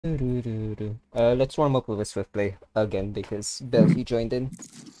Let's warm up with a swift play again because Belphy joined in.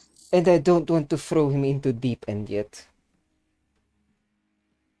 And I don't want to throw him into deep end yet.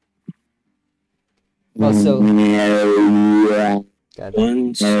 Also, God.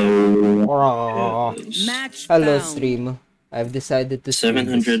 Match Hello, found. stream. I've decided to stream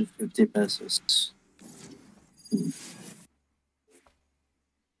 750 pesos.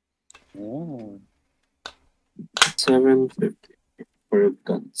 Oh. 750 for a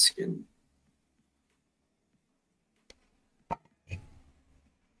gun skin.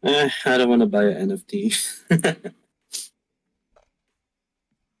 I don't want to buy an NFT.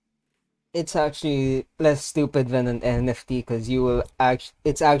 It's actually less stupid than an NFT because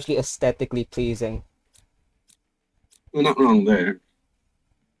it's actually aesthetically pleasing. You're not wrong there.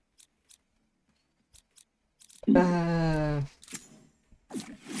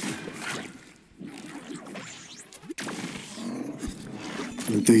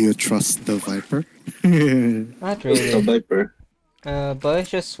 Do you trust the Viper? Not What's the really. Viper? But it's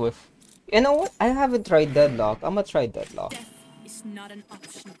just swift. You know what? I haven't tried Deadlock. I'm gonna try Deadlock. Death is not an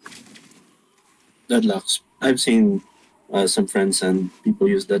option. Deadlocks. I've seen some friends and people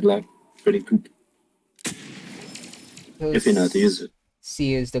use Deadlock. Pretty good. If you know how to use it.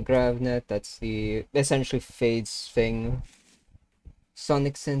 C is the gravnet. That's the essentially fades thing.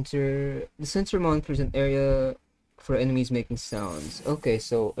 Sonic sensor. The sensor monitors an area for enemies making sounds. Okay,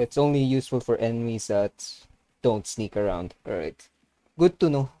 so it's only useful for enemies that don't sneak around. Alright. Good to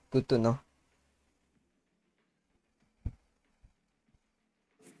know. Good to know.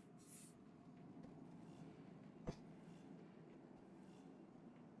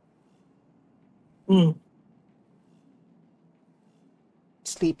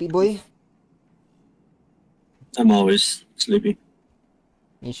 Sleepy boy? I'm always sleepy.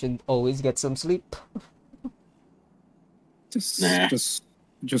 You should always get some sleep. Just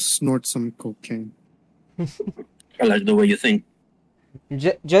snort some cocaine. I like the way you think.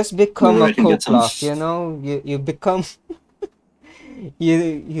 Just become Maybe I a can get some. coke you know? You become...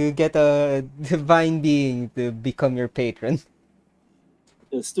 you get a divine being to become your patron.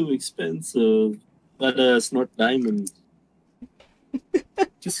 It's too expensive. But snort diamond.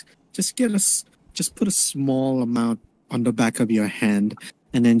 Just put a small amount on the back of your hand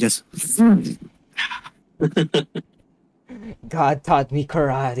and then just God taught me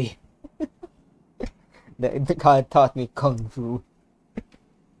karate. God taught me kung fu.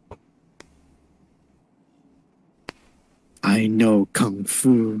 I know kung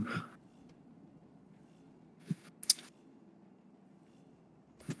fu.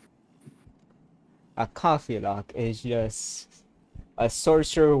 A coffee lock is just a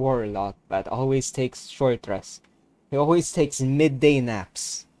sorcerer warlock that always takes short rests. He always takes midday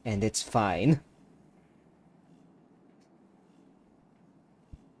naps, and it's fine.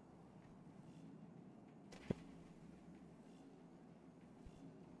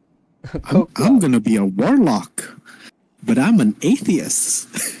 I'm gonna be a warlock, but I'm an atheist.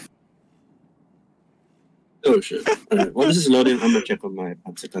 Oh shit. Alright, while this is loading, I'm gonna check on my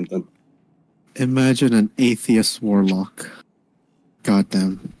Pansy content. Imagine an atheist warlock.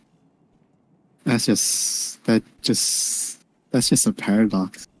 Goddamn. That's just a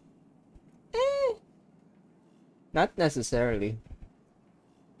paradox. Not necessarily.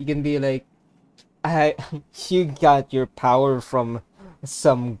 You can be like, you got your power from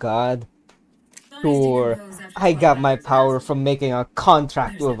some god. Or I got my power from making a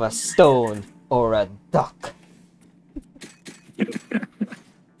contract with a stone or a duck.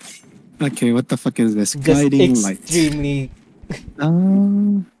 Okay, what the fuck is this? Just Guiding light. extremely.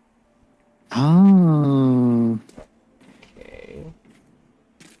 Oh. Okay.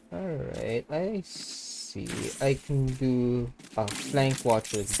 Alright, I see. I can do a flank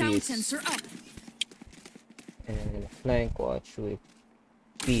watch with Sound these. sensor up. And a flank watch with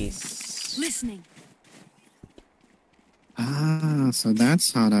these. Listening. So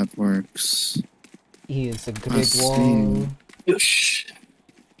that's how that works. He is a I grid see. wall. Yush.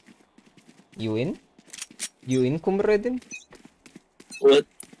 You in? You in, comrade? What?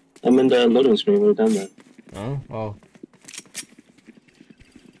 I'm in the loading screen. We've done that. Oh.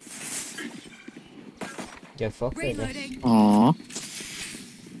 Yeah, fuck it. Reloading. Aww.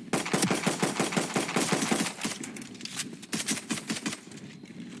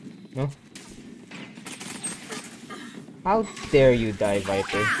 No? How dare you die,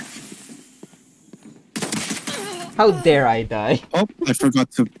 Viper? How dare I die? Oh, I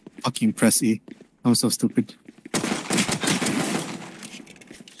forgot to fucking press E. I'm so stupid.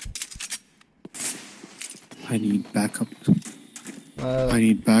 I need backup. I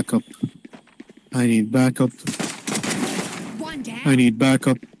need backup. I need backup. One down. I need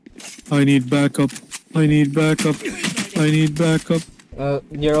backup. I need backup. I need backup. I need backup.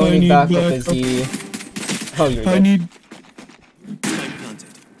 Your I only need backup is backup. the. Oh, you're I dead. need.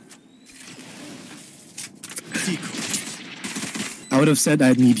 I would have said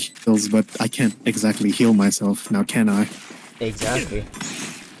I'd need heals, but I can't exactly heal myself now, can I? Exactly.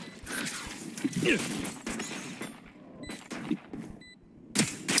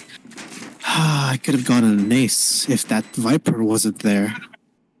 I could have gotten an ace if that Viper wasn't there.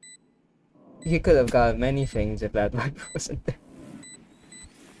 He could have got many things if that Viper wasn't there.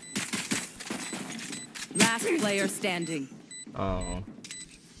 Last player standing. Oh.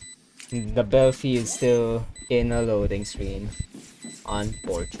 The Belphomet is still in a loading screen.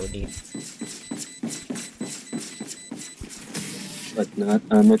 Unfortunately. But not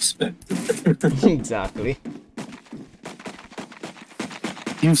unexpected. Exactly.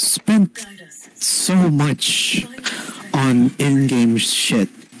 You've spent so much on in-game shit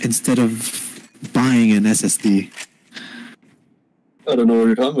instead of buying an SSD. I don't know what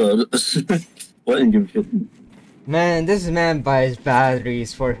you're talking about. What in-game shit? Man, this man buys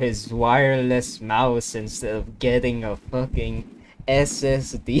batteries for his wireless mouse instead of getting a fucking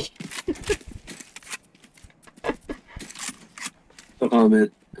SSD. No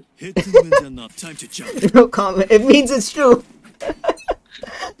comment. Hit the wind enough. Time to jump. No comment. It means it's true.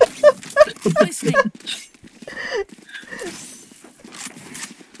 Listening.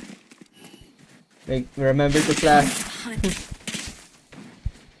 Like, remember to flash.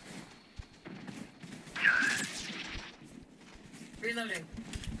 Reloading.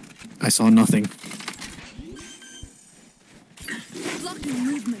 I saw nothing. Blocking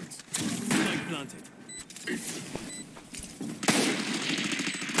movement. Spike planted.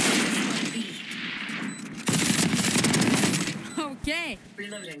 Okay.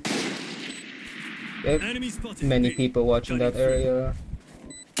 Reloading. Yep. Enemy spotted. Many people watching that area.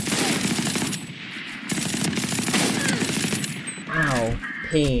 Ow.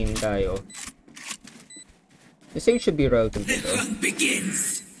 Pain, Dio. This thing should be relatively low.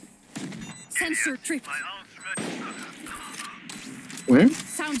 Begins. Sensor tripped. Where?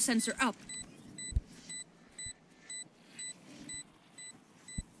 Sound sensor up.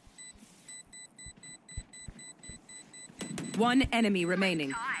 One enemy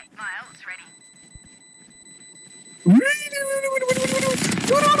remaining.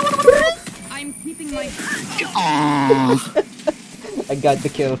 I'm keeping my. Ah, I got the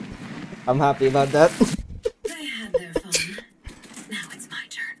kill. I'm happy about that. They had their fun. Now it's my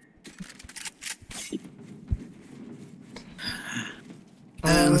turn.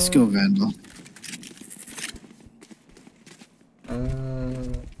 let's go, Vandal.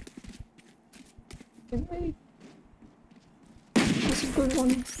 That's a good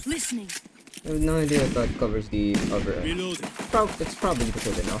one. Listening. I have no idea if that covers the other end. Reloading. It's probably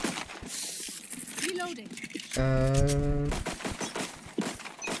good enough. Reloading.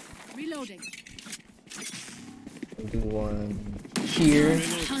 Reloading. I'll do one here.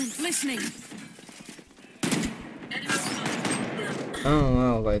 Listening. Oh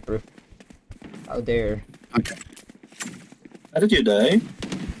wow, Viper. Out there. Okay. How did you die?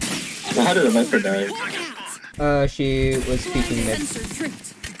 Well, how did a Viper die? She was speaking mid. Sensor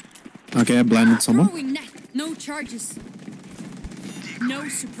tripped. Okay, I blinded someone. Throwing net. No charges. No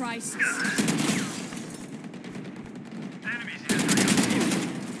surprises.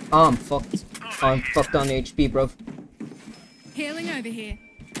 Oh, I'm fucked. I'm fucked on HP, bro. Hailing over here.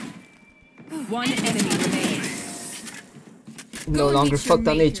 One enemy remaining. No longer fucked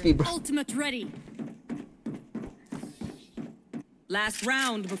on HP, bro. Ultimate ready. Last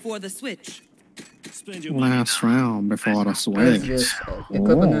round before the switch. Spend your money. Last round before the What is switch. this?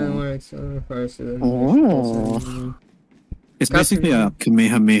 Equipment and works. Oh. It's basically a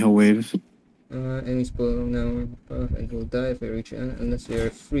Kamehameha wave. Enemies below now and will die if I reach it. Unless we are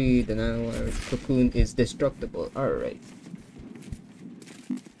free, then our cocoon is destructible. Alright.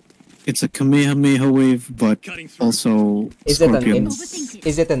 It's a Kamehameha wave, but Cutting through. also Is it scorpions.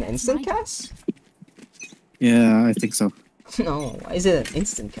 an instant cast? Yeah, I think so. No, why is it an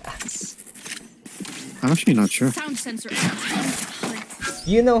instant cast? I'm actually not sure. Sound sensor.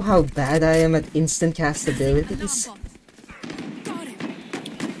 You know how bad I am at instant cast abilities? Got it.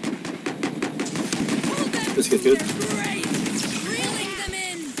 Let's get good. Great. Reeling them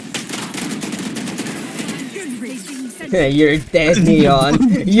in. Good racing sensor. You're dead, Neon.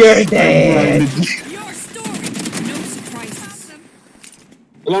 You're dead. Your story. No surprises.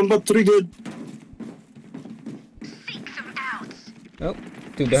 Alarm bot 3 good. Oh,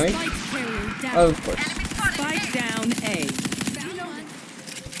 two behind? Spike carrier down. Oh, of course. Spike down A.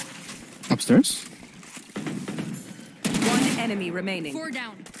 Upstairs? One enemy remaining. 4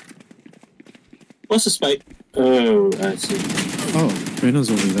 down. What's the spike? Oh, I see. Oh,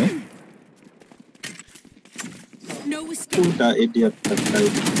 Reyna's over there. No escape. Who that idiot that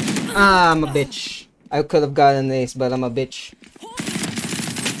died? Ah, I'm a bitch. I could have gotten an ace, but I'm a bitch.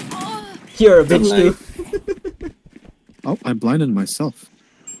 You're a bitch too. Oh, I blinded myself.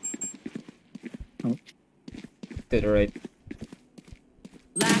 Oh, Did it right.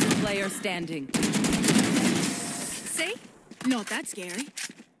 Last player standing. See? Not that scary.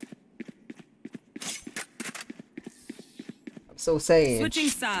 I'm so sage. Switching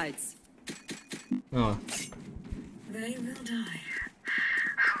sides. Oh, They will die.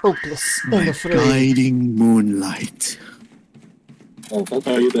 hopeless my and afraid. guiding moonlight. Oh, what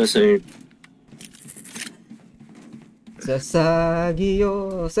are you guys saying?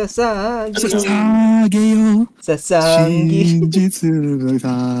 Sasagi-yo, Sasagi. Sasageyo, Sasagi. shinjitsu ga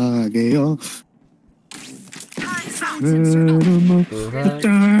sageyo. Sound sensor up.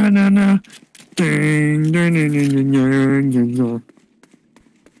 Da-na-na. Ding, ding, ding, ding, ding, ding, ding, ding.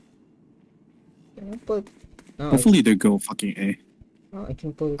 Can I put... No, Hopefully they go fucking A. I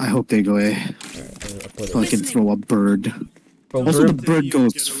can put... I hope they go A. Alright, I'll put So I it. can throw a bird. From Also, the Verb. bird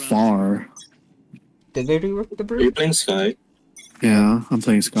goes far. Did they rework the Are you bird? playing Sky? Yeah, I'm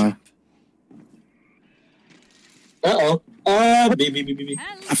playing Sky. Uh-oh. Baby.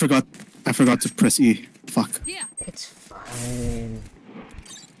 I forgot to press E. Fuck. Here. It's fine.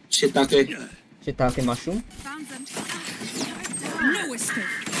 Shiitake. Shiitake mushroom? Found them. No escape.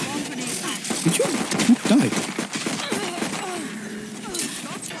 One grenade out. Did you? Who died?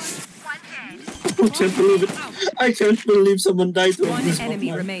 I can't believe it. I can't believe someone died to One this enemy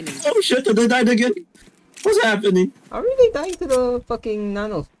one. remaining. Oh shit, they died again. What's happening? How are they dying to the fucking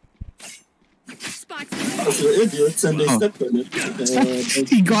nano? Spikes. Those are idiots and they Oh. stepped on it.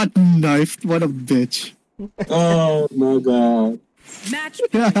 He got knifed. What a bitch. Oh my god. Match.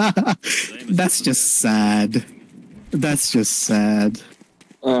 That's just sad. That's just sad.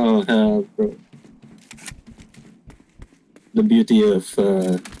 Oh hell, bro. The beauty of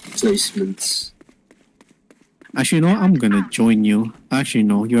placements. Actually, no, I'm gonna join you. Actually,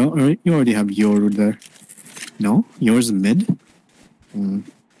 no, you already have Yoru there. No, yours mid.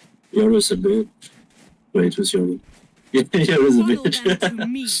 Yoru's a bitch. Wait, who's Yoru? Yeah, Yoru's a Follow them bitch. to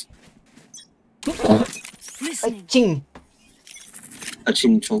me. Listening. Ching! A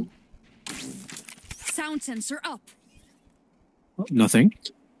ching chong. Sound sensor up. Nothing.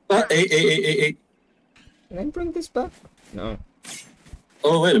 Hey. Can I bring this back? No.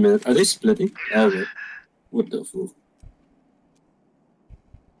 Oh, wait a minute. Are they splitting? Oh, wait. What the fool?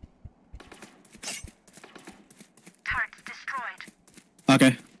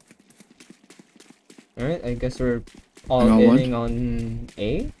 Okay. Alright, I guess we're all got one. in on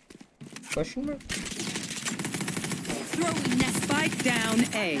A? Question mark? Throwing nest. Spike down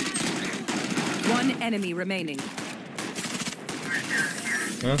A. One enemy remaining.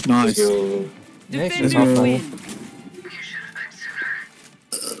 Nice. Yo. Nice. Defenders go. win.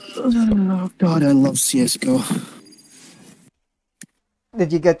 Oh god, I love CS:GO.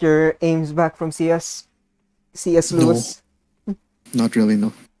 Did you get your aims back from CS? CS No. Lewis? Not really,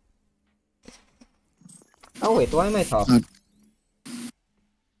 no. Oh wait, why am I top? Not-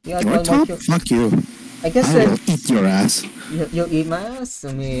 Yeah, You're I'll top? mark you. Fuck you. I guess I will eat your ass. you'll eat my ass.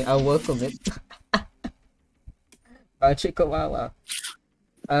 I mean, I'll welcome it. Chikawawa.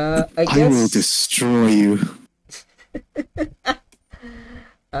 I I will guess. destroy you.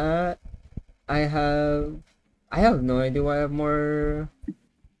 I have no idea why I have more.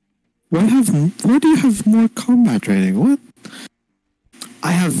 Why do you have more combat training? What?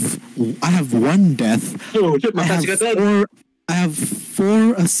 I have one death. Oh, shit, my catch got done. I have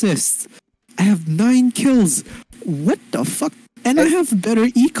 4 assists. I have 9 kills. What the fuck? And I have better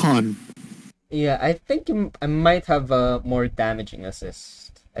econ. Yeah, I think I might have a more damaging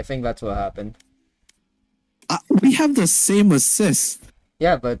assist. I think that's what happened. We have the same assist.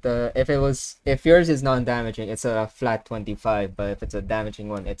 Yeah, but if yours is non-damaging, it's a flat 25. But if it's a damaging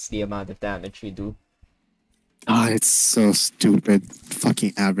one, it's the amount of damage you do. It's so stupid.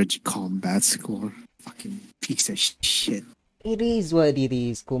 Fucking average combat score. Fucking piece of shit. It is what it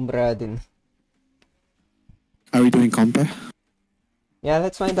is, kumradin. Are we doing combat? Yeah,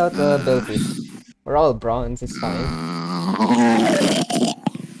 let's find out the Belphomet. We're all bronze, it's fine.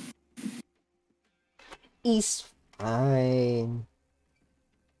 He's fine.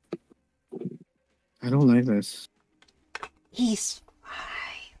 I don't like this. He's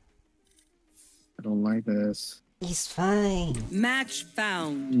fine. I don't like this. He's fine. Match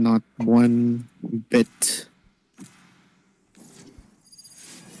found. Not one bit.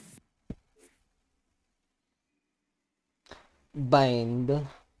 Bind.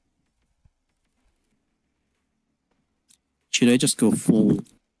 Should I just go full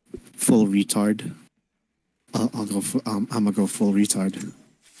retard? I'll go. I'm gonna go full retard.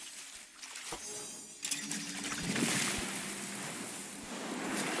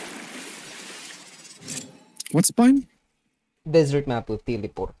 What's mine? Desert map with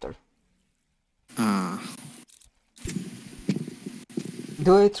teleporter. Ah,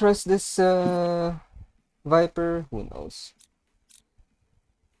 Do I trust this Viper? Who knows?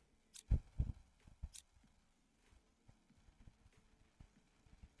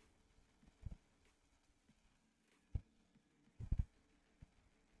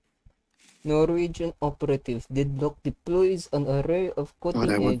 Norwegian operative deadlock deploys an array of God,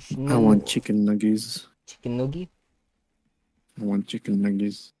 cutting-edge I want chicken nuggets. chicken nugget. I want chicken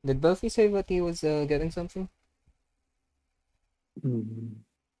nuggets. Did Buffy say that he was getting something?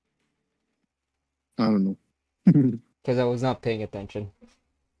 I don't know. Because I was not paying attention.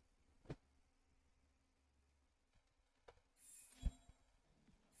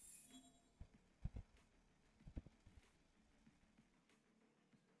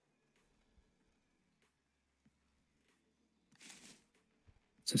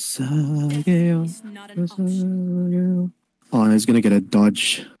 Death is not an option. Oh, he's gonna get a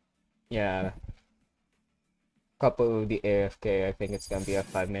dodge. Yeah. Couple of the AFK, I think it's gonna be a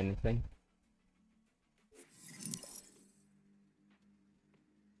 5-minute thing.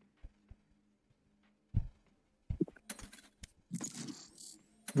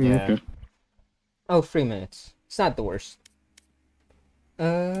 Yeah. Okay. Oh, 3 minutes. It's not the worst.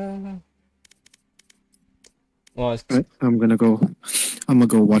 Well, it's... Right, I'm gonna go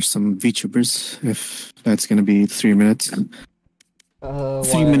watch some VTubers if that's gonna be 3 minutes. 3 well,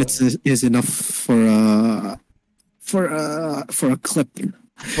 minutes is enough for a clip.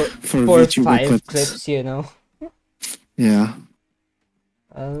 For for VTuber 5 clips, you know. Yeah.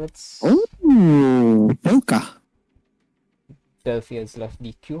 Let's... Oh, Polka. Belphy has left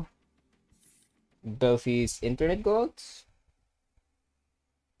DQ. Belphy's internet go out?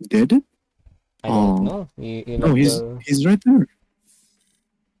 Did it? I don't Oh. know. He No, left, he's right there.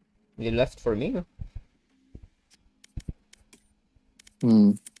 he left for me.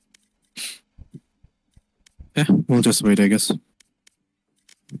 Yeah, we'll just wait, I guess.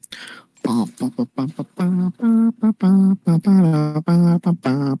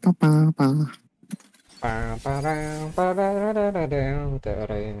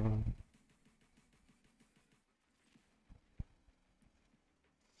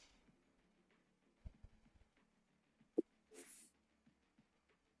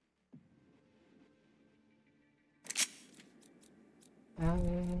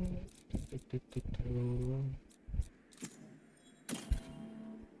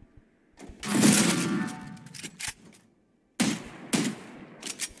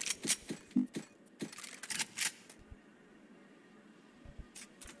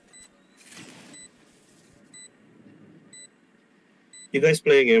 You guys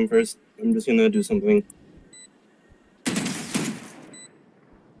play a game first. I'm just gonna do something.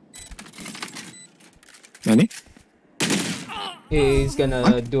 Any? He's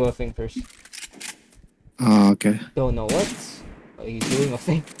gonna do a thing first. Oh, okay. Don't know what, but he's doing a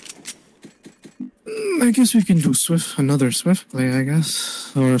thing. I guess we can do another Swift play, I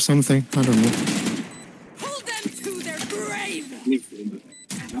guess. Or something. I don't know. Hold them to their grave.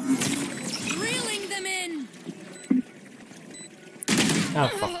 Reeling them in.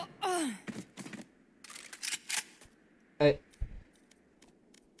 Ah, fuck.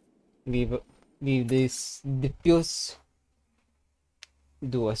 Leave this diffuse.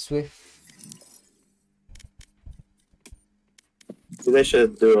 Do a Swift. You guys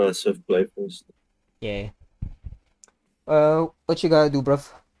should do a Swift play first. Yeah. What you gotta do, bruv?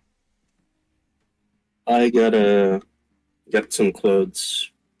 I gotta get some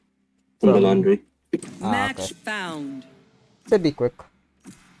clothes from the From- laundry. Match Okay. found. Should be quick.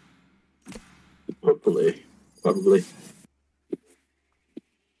 Hopefully. Probably.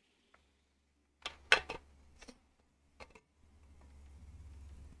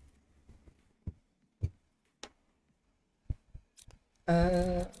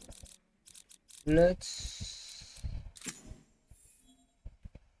 Let's...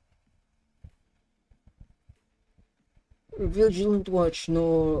 Vigilant watch,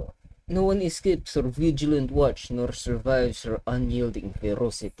 no one escapes her vigilant watch, nor survives her unyielding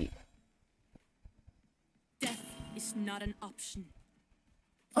ferocity. Death is not an option.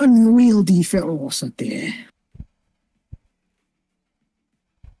 Unwieldy ferocity.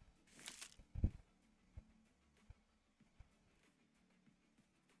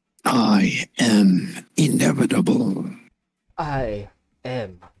 I am inevitable. I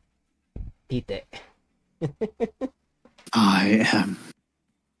am Pete. I am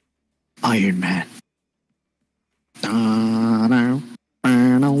Iron Man. Bow, bow,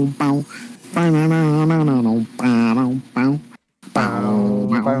 bow, bow, bow, bow,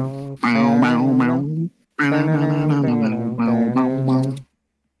 bow.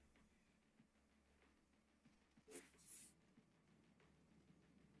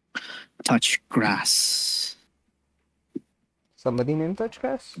 Touch grass. Somebody named Touch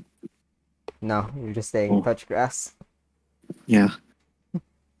Grass? No, you're just saying Oh. Touch Grass. Yeah.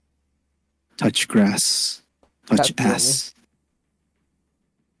 Touch grass. Touch That's ass.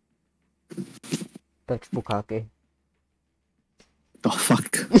 Touch Bukake. The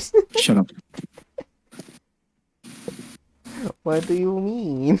fuck? Shut up. What do you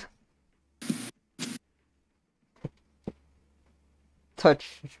mean?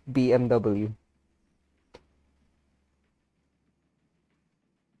 Touch BMW.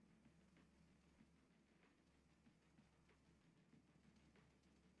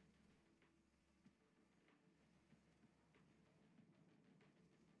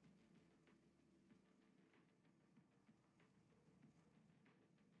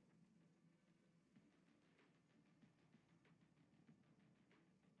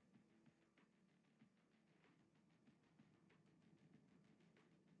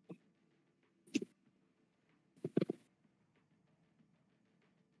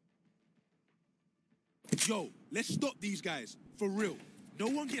 Yo, let's stop these guys. For real. No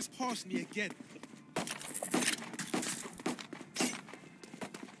one gets past me again.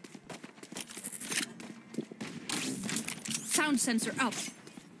 Sound sensor up.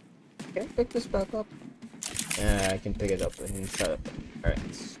 Can I pick this back up? Yeah, I can pick it up and set up. Alright,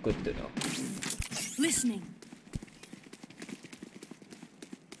 it's good to know. Listening.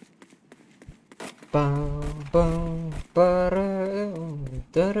 Bow, bow, ba-da,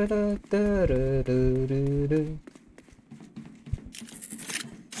 da-da-da, da-da-da-da-da.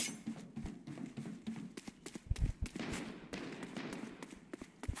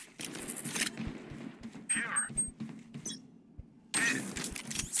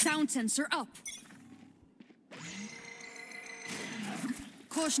 Sound sensor up.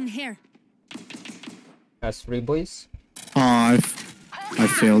 Caution here. That's 3 boys. I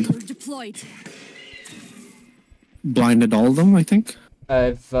failed. Barrier deployed. Blinded all of them, I think.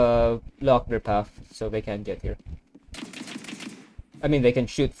 I've locked their path so they can't get here. I mean, they can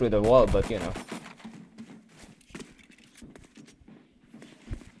shoot through the wall, but you know.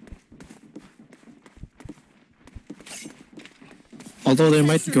 Although they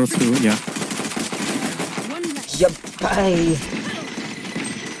might go through, yeah. One left. Yep, bye!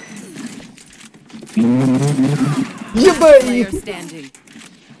 Yeah, bye! Player standing.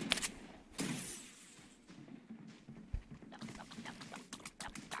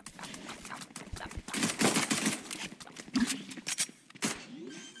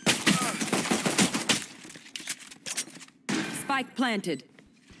 Spike planted.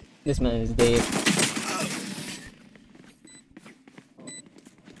 This man is dead.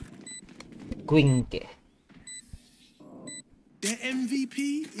 Quinque. The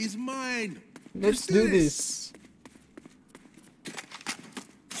MVP is mine. Let's do this.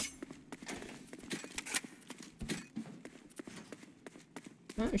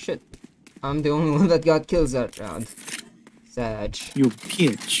 Oh shit. I'm the only one that got kills that round. Sad. You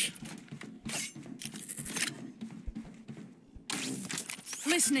bitch.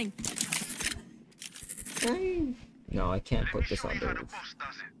 Listening. No, I can't put this on the roof.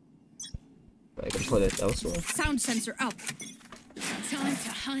 But I can put it elsewhere. Sound sensor up. Time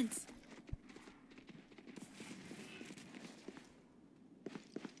to hunt.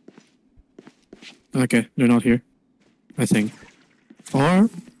 Okay, they're not here. I think. Or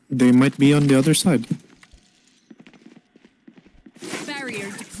they might be on the other side. Barrier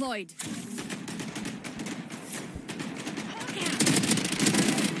deployed.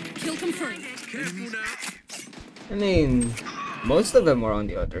 Kill confirmed. Careful now. I mean, most of them are on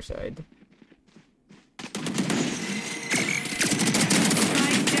the other side.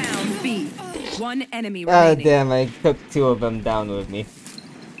 Spike down B. One enemy Ah, remaining. damn, I took 2 of them down with me.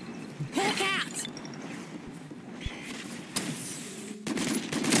 Hulk out.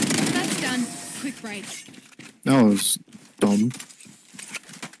 That's done. Quick break. That was dumb.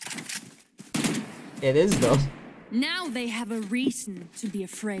 It is though. Now they have a reason to be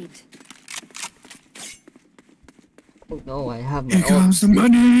afraid. Oh no, I have my Here comes ult. the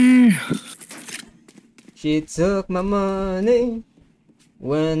money! She took my money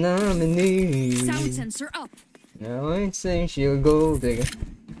when I'm in need. Sound sensor up. Now I ain't saying she'll go digger.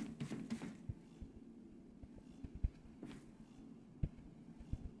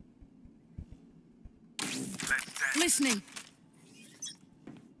 Listening.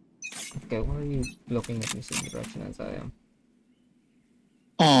 Okay, why are you looking at me same direction as I am?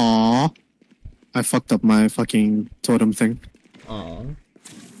 Aww. I fucked up my fucking totem thing. Aww.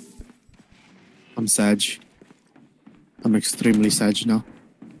 I'm sad. I'm extremely sad now.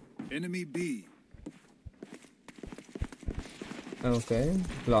 Enemy B. Okay,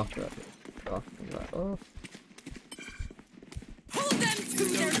 block that. Block that off. Hold them to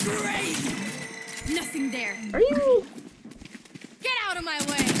their grave. Nothing there. Are you Get out of my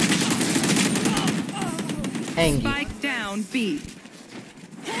way. angry? Spike down B.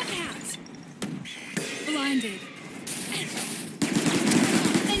 Hawk out. Blinded.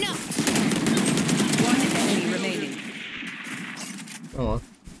 Enough. One enemy remaining. Oh,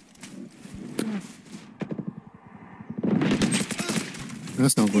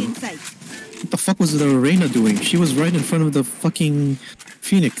 That's not good. Inside. What the fuck was the Reina doing? She was right in front of the fucking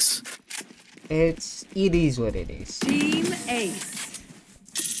Phoenix. it is what it is. Team Ace.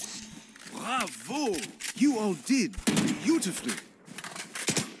 Bravo! You all did beautifully.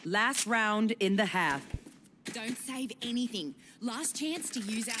 Last round in the half. Don't save anything. Last chance to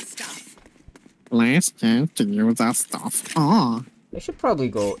use our stuff. Last chance to use that stuff. Ah. I should probably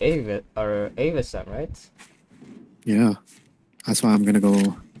go Ava or Avison, right? Yeah. That's why I'm gonna go.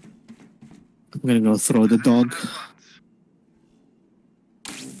 I'm gonna go throw the dog.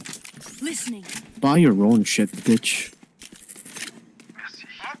 Listening. Buy your own shit, bitch.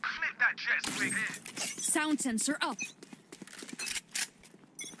 Sound sensor up.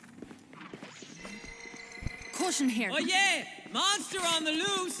 Caution here. Oh yeah! Monster on the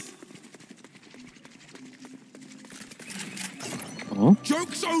loose! Oh.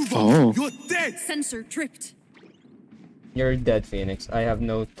 Joke's over. Oh. You're dead. Sensor tripped. You're dead, Phoenix. I have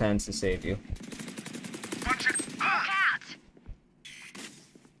no chance to save you.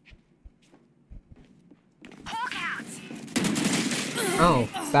 Oh,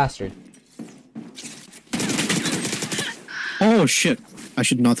 bastard. Oh shit. I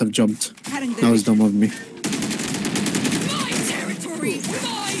should not have jumped. That was dumb of me. My territory.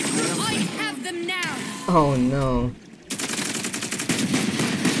 Mine. I have them now. Oh no.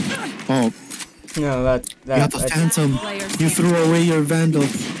 Oh, No, that you got the that's- phantom. You threw away your vandal.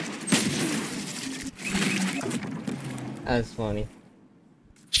 that's funny.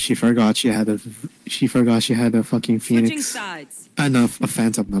 She forgot she had a. She forgot she had a fucking Switching phoenix. sides. And a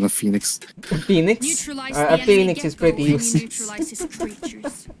phantom, not a phoenix. Phoenix? Neutralize A the enemy Phoenix is gecko pretty when you useless. neutralize his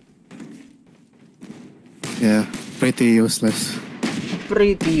creatures. Yeah, pretty useless.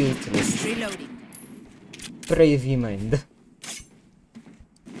 Pretty useless. Reloading. Bravey mind.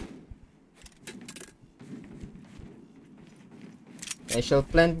 I shall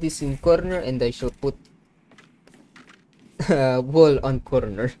plant this in corner and I shall put wall on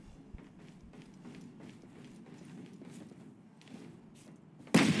corner.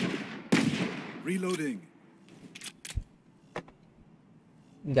 Reloading.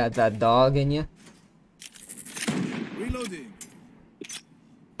 Got that dog in ya? Reloading.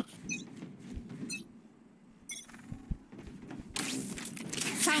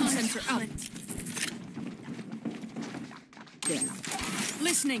 Sound sensor up. There.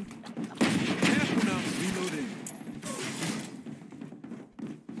 Listening. Careful now. Reloading.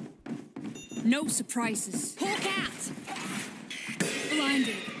 No surprises. Hawk out.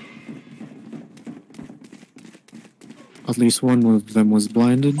 Blinded. At least one of them was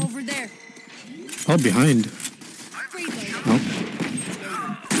blinded. Over there. Oh, behind. Reloading. Oh.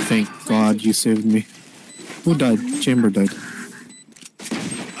 Thank God you saved me. Who died? Chamber died.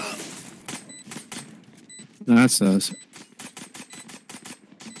 That's us.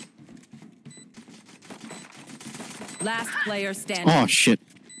 Last player standing. Oh shit.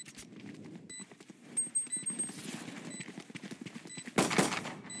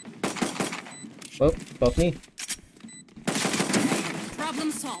 Oh, got me.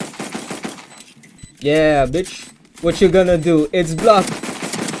 Problem solved. Yeah, bitch. What you gonna do? It's blocked.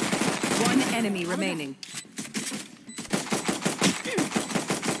 One enemy remaining.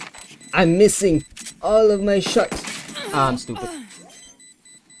 I'm missing all of my shots. Ah, I'm stupid.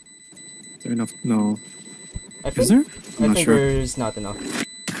 Is there enough? No. I think, Is there? I I'm not think sure. there's not enough.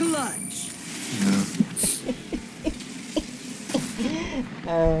 Clutch. Yeah.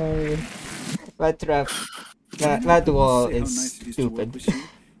 That trap. That wall Say how is nice it is to work stupid. with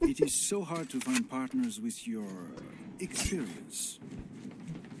you. It is so hard to find partners with your experience.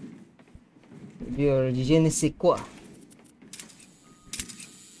 Your je ne sais quoi.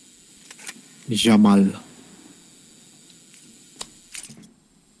 Jamal.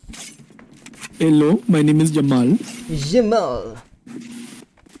 Hello, my name is Jamal. Jamal.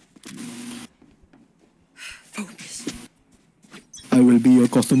 Focus. I will be your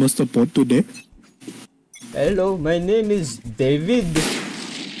customer support today. Hello, my name is David.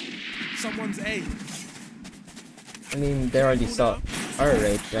 Someone's A. I mean, they already saw.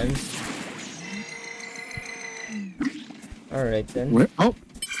 Alright then. Alright then. Where? Oh,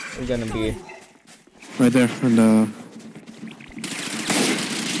 We're gonna be. right there. And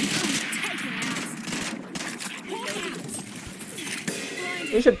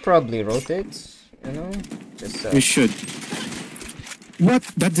We should probably rotate, you know? Just we should. What?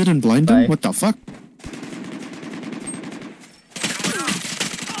 That didn't blind him? Bye. What the fuck?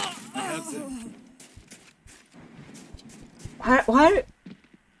 Why?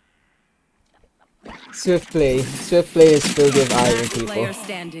 Swift play. Swift play is filled with iron, Last people. player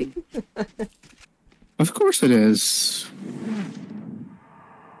standing. Of course it is.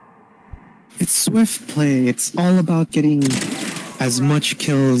 It's swift play. It's all about getting as much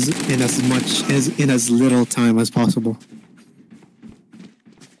kills in as little time as possible.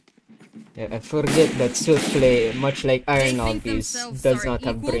 Yeah, I forget that swift play, much like iron They think obbies, themselves does are not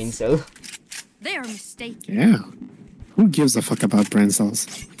have equals? brain cell. They are mistaken. Yeah. Who gives a fuck about brain cells?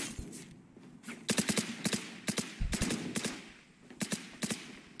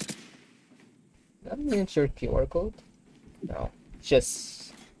 I'm not sure QR code. No,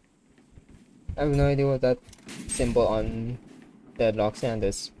 just I have no idea what that symbol on Deadlock Sand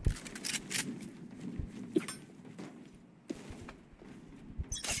is.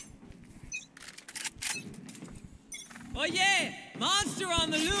 Oh yeah! Monster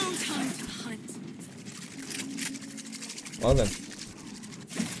on the loose! Time to hunt. Well then,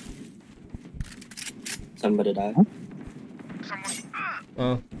 Somebody died.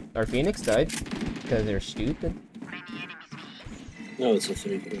 oh, our Phoenix died because they're stupid. No, it's a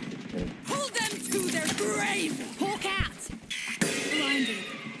 3. Hold them to their grave. Hawk out. Blinded.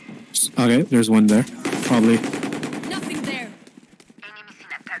 Okay, there's one there. Probably. Nothing there.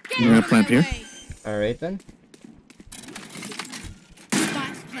 I'm gonna plant here. All right then, Spike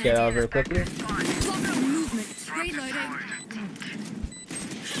planted. get out very quickly. Block movement. Reloading.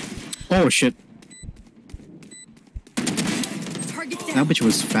 Oh shit. Target That down. bitch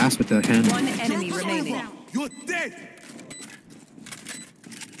was fast with the hand. One enemy remaining. You're dead.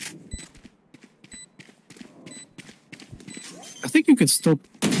 I think you can still.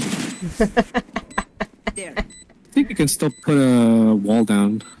 There. I think you can still put a wall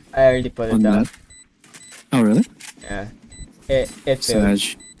down I already put it on down. that. Oh really? Yeah, it failed.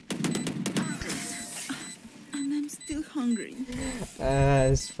 Sag. And I'm still hungry.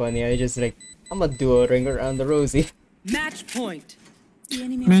 It's funny. I just like I'm gonna do a ring around the rosy. Match point! The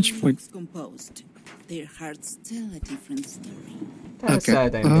enemy Match are point. looks composed. Their hearts tell a different story. That's Okay,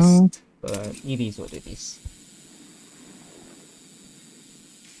 sad I missed, but it is what it is.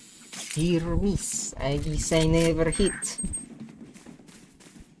 Hit or miss. I guess I never hit.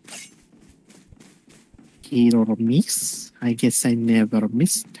 Hit or miss? I guess I never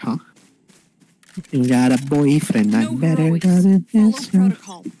missed, huh? You got a boyfriend, I No better heroics. got it Follow this.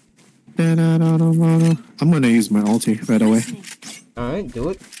 protocol. I'm gonna use my ulti right away. Listening. Alright, do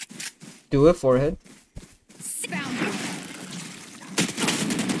it. Do it, forehead. Found you.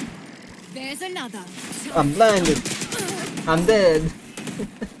 There's another. I'm blinded. I'm dead.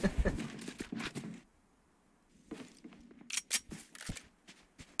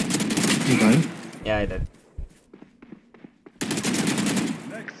 You got it? Yeah, I did.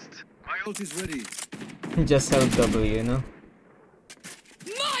 Next. My ult is ready. Just held W, you know?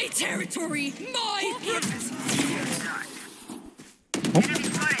 My territory. My gift.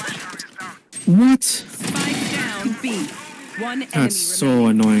 What? Spike down B. One enemy That's so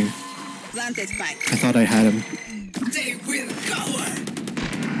remaining. annoying. Planted spike. I thought I had him. They will cower.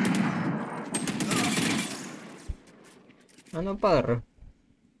 Ano par?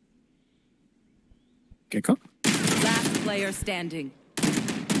 Gecko? Last player standing.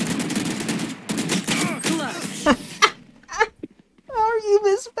 Clutch. Oh, you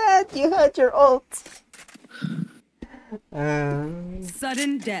miss bad. You had your ult.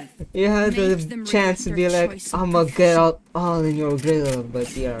 Sudden death. You had Make the them chance to regret be their like, choice of I'ma get out all in your grill,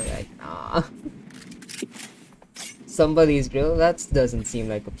 but you're like, nah. Somebody's grill? That doesn't seem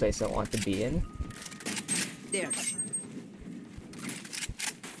like a place I want to be in. There.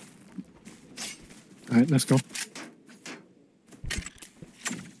 Alright, let's go.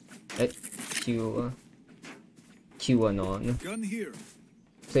 QAnon. Gun here.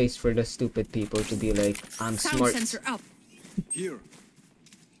 Place for the stupid people to be like, I'm Sound smart. sensor up. Here.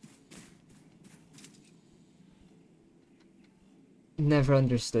 Never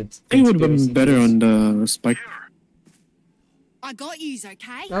understood. I think it would have been conspiracy better theories. on the spike. I got yous,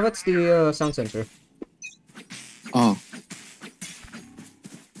 okay? Now what's the sound sensor? Oh.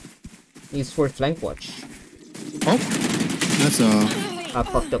 He's for flank watch. Oh, that's Ah,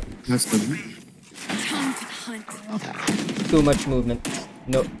 fucked up. that's the. Time to hunt. Too much movement.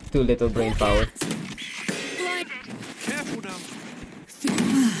 No, too little brain power. Blinded. Careful now.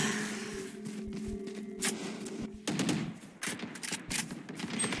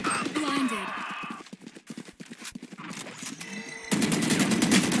 Blinded.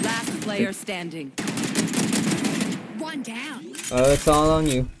 Last player standing. One down. It's all on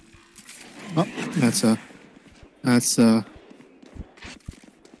you. Oh, that's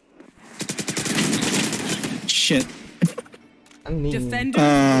shit. I mean, Defender.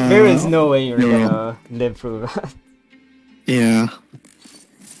 there is no way you're no. gonna live through that. Yeah.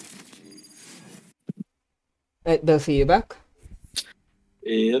 They'll see you back.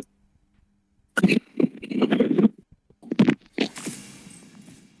 Yep.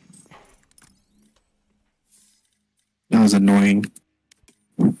 That was annoying.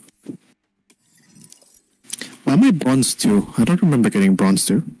 Why am I bronze 2? I don't remember getting bronze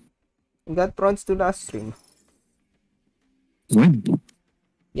 2. You got bronze to last stream. When?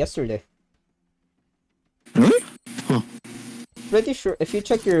 Yesterday. Really? Huh. Pretty sure if you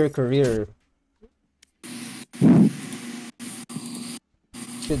check your career,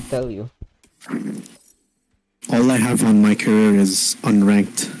 should tell you. All I have on my career is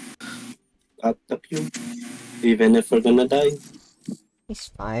unranked. Up you. Even if we're gonna die. He's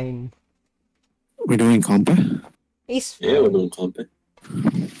fine. We're doing compa? He's fine. Yeah, we're doing combat.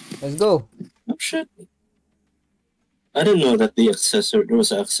 Let's go. Oh shit. I didn't know that there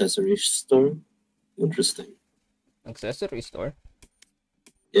was an accessory store. Interesting. Accessory store.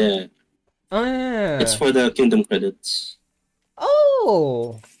 Yeah. Ah. It's for the Kingdom credits.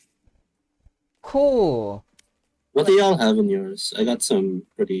 Oh. Cool. What do y'all have in yours? I got some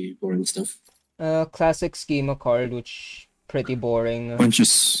pretty boring stuff. Classic schema card, which pretty boring. Bunch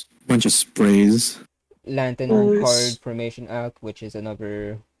of sprays. Lantern Nice. card formation act, which is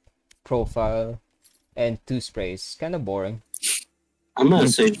another profile, and 2 sprays. Kind of boring. I'm not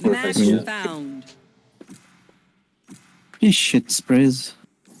safe for Match Festia. found. Pretty shit sprays.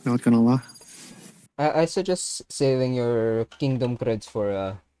 Not gonna lie. I suggest saving your kingdom creds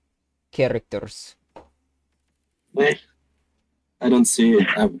for characters. Eh, I don't see it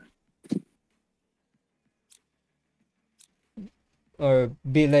ever. Or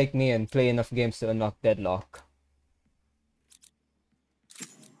be like me and play enough games to unlock Deadlock.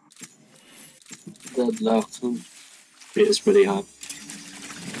 Deadlock is pretty hot.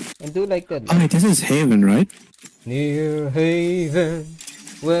 And do like Oh Deadlock. wait, this is Haven, right? Near Haven,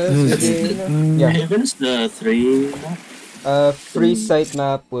 West This Virginia. is, Yeah, Haven's the 3. free site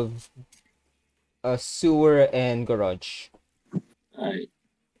map with a sewer and garage. Alright.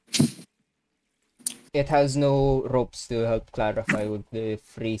 It has no ropes to help clarify with the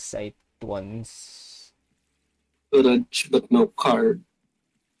free site ones. Garage, but no card.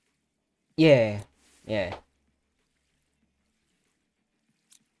 Yeah, yeah.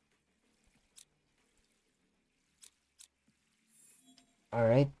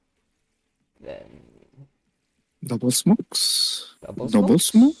 Alright. Then double smokes. double Double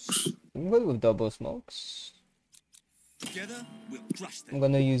smokes? I'm good with double smokes. Together, we'll crush them. I'm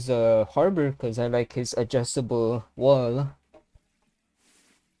gonna use a harbor because I like his adjustable wall.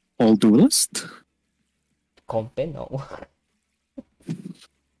 All duelist? Compe, no.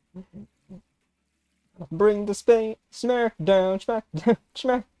 Bring the space, smack down, smack down,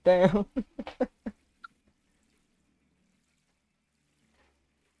 smack down.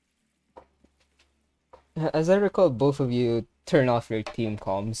 As I recall, both of you turn off your team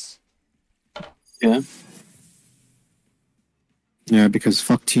comms. Yeah. Yeah, because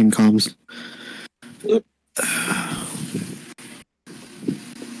fuck team comms. Yep.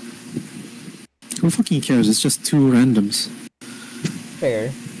 Who fucking cares? It's just 2 randoms. Fair.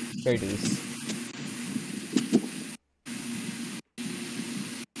 Fair dues.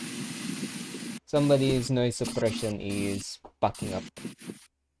 Somebody's noise suppression is packing up.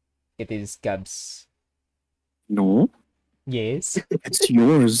 It is Gabs. No, Yes. it's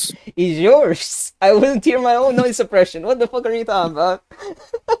yours. It's yours. I wouldn't hear my own noise suppression. What the fuck are you talking about?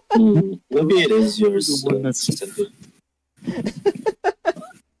 Maybe it is yours. The one that's-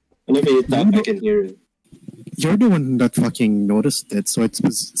 Whenever you talk, I can hear it. You're the one that fucking noticed it, so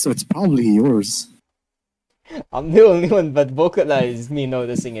it's probably yours. I'm the only one but vocalized me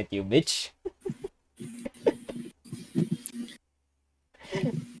noticing it, you bitch.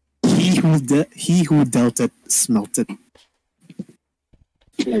 He who dealt it smelt it.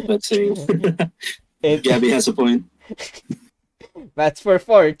 Like that saying. It, Gabby has a point. that's for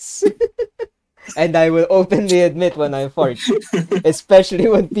farts. And I will openly admit when I fart, especially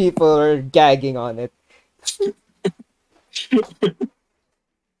when people are gagging on it.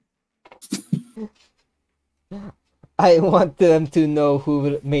 I want them to know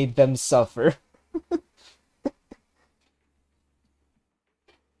who made them suffer.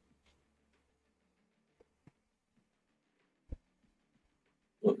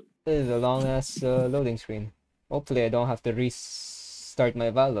 This is a long ass loading screen. Hopefully I don't have to restart my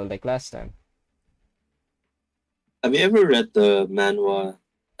Valo like last time. Have you ever read the manhwa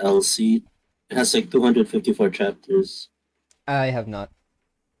LC? It has like 254 chapters. I have not.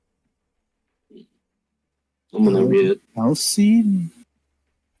 I'm gonna read it. Elsie?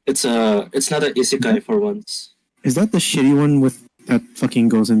 It's not an isekai for once. Is that the shitty one with that fucking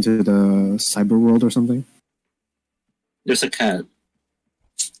goes into the cyber world or something? There's a cat.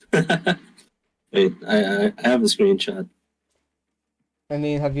 Wait, I have a screenshot. I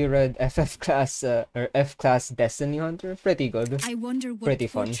mean, have you read FF class or F class Destiny Hunter? Pretty good. I wonder what Pretty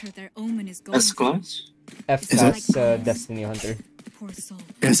fun. torture their omen is going S through. class? F Is it class like- Destiny Hunter. Poor soul.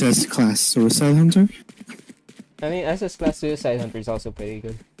 SS class Suicide Hunter? I mean, SS class Suicide Hunter is also pretty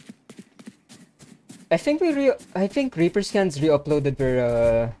good. I think Reaper Scans re-uploaded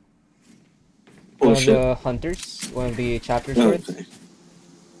their one Oh of shit. the hunters, one of the chapters Oh, for it, okay.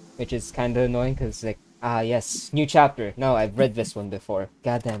 which is kind of annoying because like, yes, new chapter. No, I've read this one before.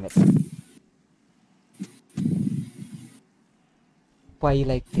 God damn it. Why you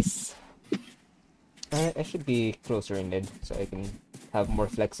like this? I should be closer in mid so I can have more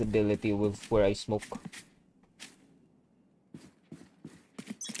flexibility with where I smoke.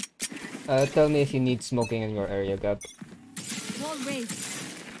 Tell me if you need smoking in your area, Gab. Wall raised.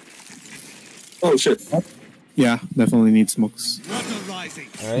 Oh shit. Yeah, definitely need smokes. Water rising.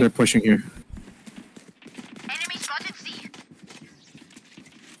 They're Alright. pushing here. Enemy spotted C.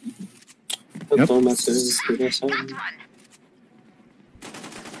 Yep.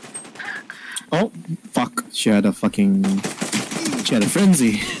 Oh, fuck. She had a frenzy.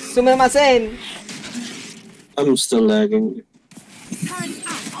 Sumimasen! I'm still lagging. Current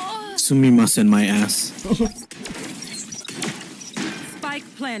out. Oh, Sumimasen my ass. Spike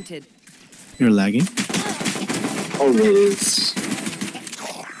planted. You're lagging? Always.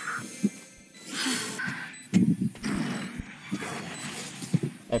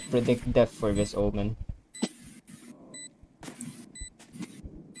 I predict death for this omen.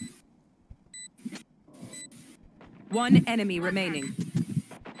 One enemy remaining.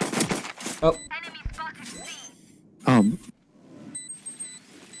 Oh, Enemy spotted C.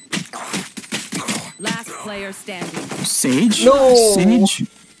 Last player standing. Sage? No! Sage?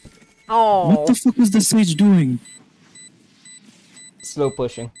 What the fuck was the Sage doing? slow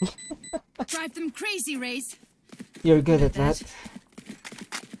pushing. drive them crazy, Raze. You're good at that.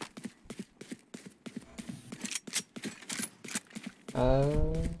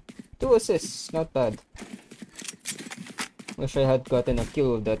 Two assists, not bad. Wish I had gotten a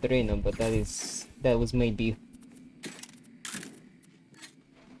kill with that Reyna, but that was maybe.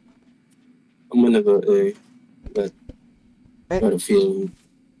 I'm gonna go A. But Eh. got a feeling.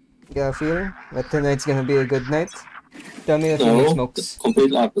 Got a feeling that tonight's gonna be a good night. Tell me if you need No, the smokes.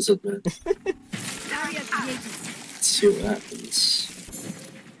 complete opposite, man. Barrier created. Let's see what happens.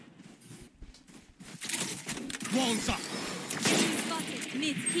 Walls up. Spotted.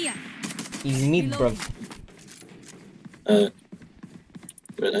 Mid here. Easy meat, bro.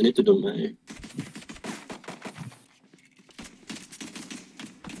 But I need to do my.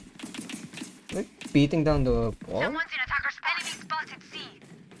 What? Beating down the wall? Someone's in attacker's enemy spotted C.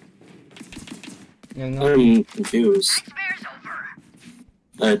 You're not. I'm confused. Nightmare's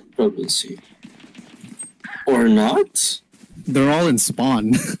over. I'd probably see. Or not? They're all in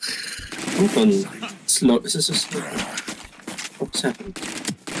spawn. Hold on. Slow. This is so slow. What's happening?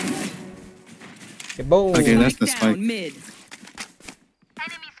 Okay, boom. Okay, that's the Down spike. mid.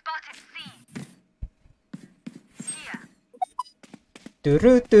 Enemy spotted C. Here.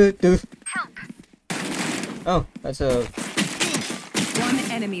 Do-do-do-do. Help. Oh, that's a. One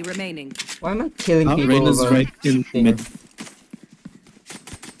enemy remaining. Why am I killing Oh, people? Reyna's over right in thing? mid.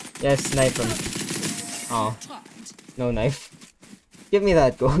 Yes, snipe him. Oh, no knife. Give me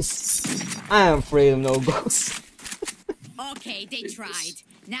that ghost. I am afraid of no ghost. Okay, they tried.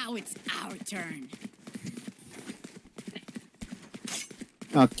 Now it's our turn.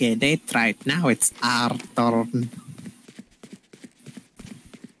 Okay, they tried. Now it's our turn.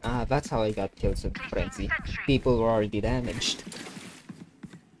 That's how I got killed with Frenzy. People were already damaged.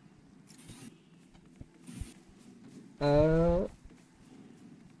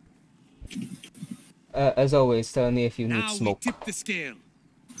 As always, tell me if you need Now we smoke. tip the scale.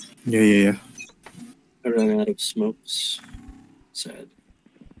 Yeah. I ran out of smokes. Sad.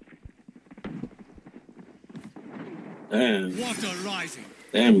 Damn. Water rising.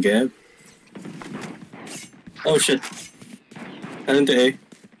 Damn, Gab. Oh shit. Head into A.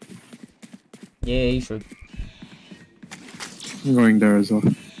 Yeah, you should. I'm going there as well.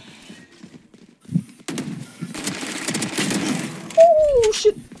 Oh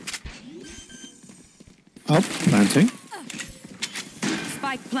shit! Up, planting.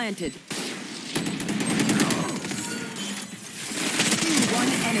 Spike planted. One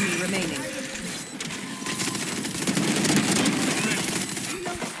enemy remaining.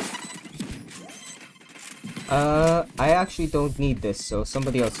 I actually don't need this, so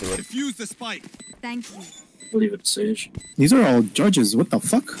somebody else do it. Defuse the spike. Thank you. I'll leave it to Sage. These are all judges. What the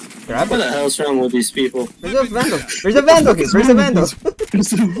fuck? Grab What it. the hell's wrong with these people? Where's the vandal? Where's the vandal? Where's the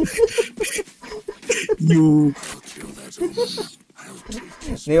vandal? You.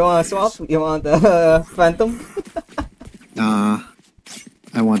 Do you want to swap? You want phantom? Nah.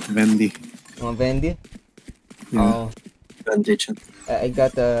 I want Vendy. You want Vandy? Yeah. Oh, Bandage. I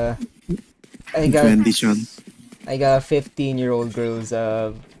got I got Vendy-chan. I got a 15-year-old girl's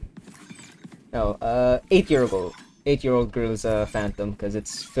no, 8-year-old girl's phantom because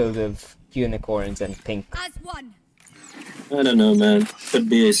it's filled with unicorns and pink As one. I don't know, man. Could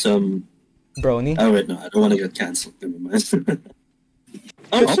be some. brony. Oh wait, no, I don't want to get cancelled. Never mind.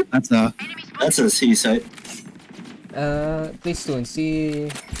 Oh, Oh, shit. that's a. That's a C site. Please soon see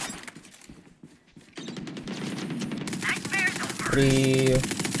 3,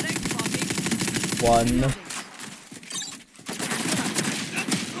 1.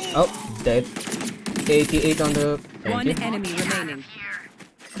 Oh, dead. 88 on the. Thank One you. enemy remaining.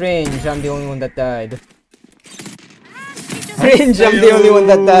 Cringe, I'm the only one that died. Cringe, I'm the only one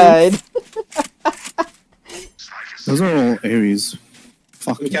that died. Those are all Aries.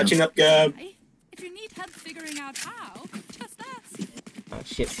 Fuck. I'm yeah. catching up, Gab. If you need help figuring out how, just ask. Oh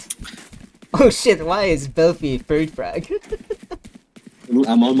shit. Oh shit, why is Belphomet third frag?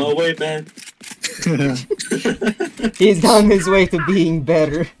 I'm on my way, man. He's on his way to being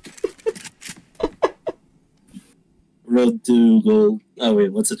better. Road to gold. Oh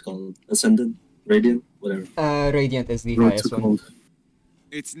wait, what's it called? Ascendant? Radiant? Whatever. Radiant is the Road highest to one. gold.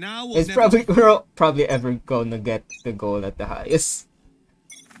 It's now or It's never. we're probably ever gonna get the goal at the highest.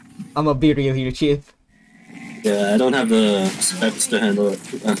 I'ma be real here, chief. Yeah, I don't have the specs to handle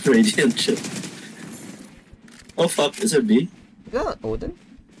Radiant shit. Oh fuck, is it B? Is that Odin?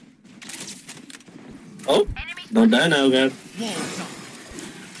 Oh, don't die now, Gab. Walls up.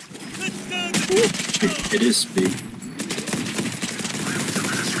 Let's go. It is B.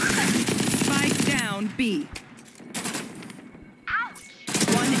 Spike down B.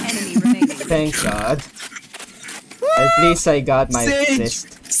 One enemy remaining. Thank God. At least I got my assist.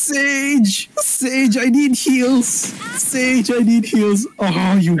 Sage! Sage, I need heals! Sage, I need heals!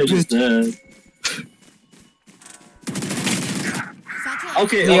 Oh, you I just bitch!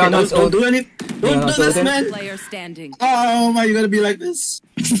 Okay, Leon okay, was don't old. do any. Don't Leon do was this, older. man. Player standing. Oh, why you gotta be like this?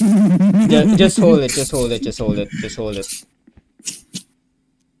 Just hold it, just hold it, just hold it, just hold it.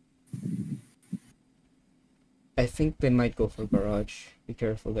 I think they might go for garage. Be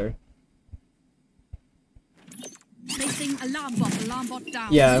careful there. Placing alarm bot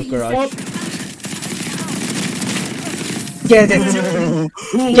down. Yeah, Please. garage. Get it!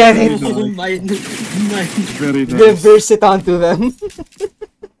 Get it! Oh, my. Very nice. Reverse it onto them.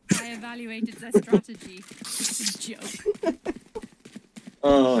 I evaluated their strategy. It's a joke.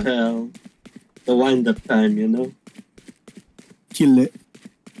 Oh hell, the wind-up time, you know. Kill it.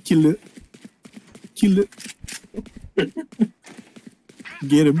 Kill it. Kill it.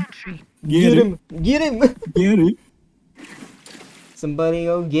 Get him. Get him! Get him! Get it. Somebody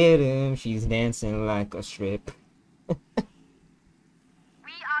go get him. She's dancing like a strip. We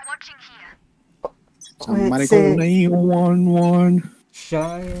are watching here. Somebody Let's call say- 911.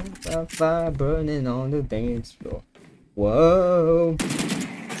 Shy of fire burning on the dance floor. Whoa.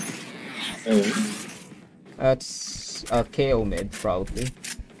 That's a KO mid, probably.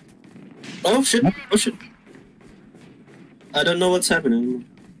 Oh shit! Oh shit! I don't know what's happening.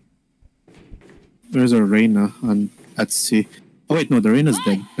 There's a Reina on at C. Oh wait, no, the Reina's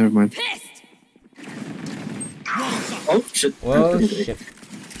dead. Never mind. Pissed! Oh shit! Whoa, shit.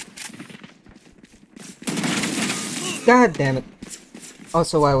 God damn it.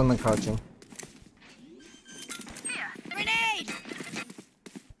 Also, why am I crouching? Grenade!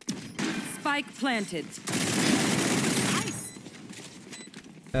 Spike planted.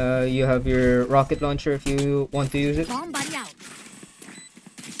 Nice. You have your rocket launcher if you want to use it. Bomb buddy out.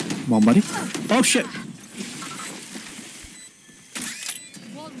 Bomb buddy. Oh shit!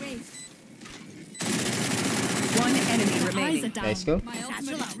 Wall raised. remaining. Nice go. My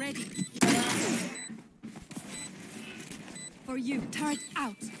ultimate is ready. For you, turret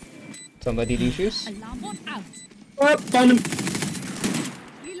out. Somebody defuse. Alarm bot out. Oh, found him.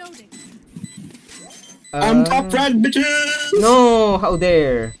 Reloading. I'm top frag, bitches! No, how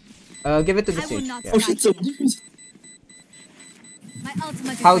dare? Give it to the I will stage. not Yeah. Oh shit, so diffused. My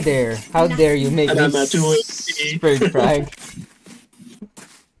ultimate is How ready. dare? How dare you make And me I'm at 280. spirit frag?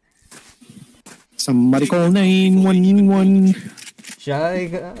 Somebody call 911. Shy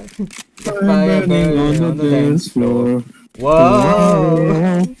guy. The I'm fire burning on the dance floor.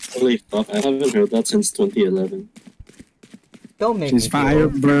 Whoa! Holy fuck, I haven't heard that since 2011. Don't make She's me fire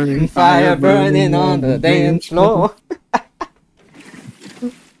feel burning, fire burning on the dance floor.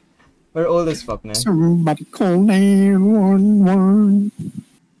 We're old as fuck, man. Somebody call 911.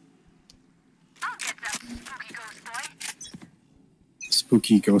 I'll get that spooky ghost boy.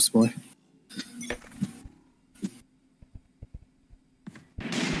 Spooky ghost boy.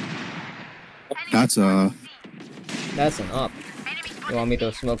 That's That's an up. You want me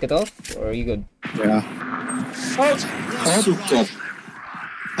to smoke it off, or are you good? yeah. Suka.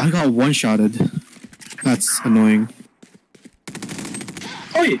 I got one-shotted. That's annoying.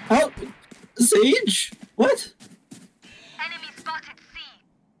 Oi, how? Sage? What? Enemy spotted C.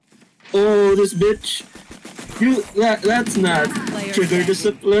 Oh, this bitch. That's not Player trigger standing.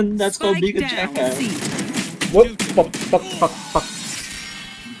 discipline. That's called Spike being a down. jackass. C. Whoop! Fuck.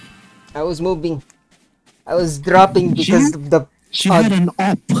 I was moving. I was dropping because of the. She had an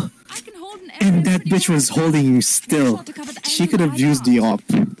op, I can hold an and that pretty bitch was well. holding you still. She could have used the op.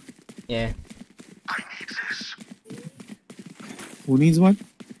 Yeah. Who needs one?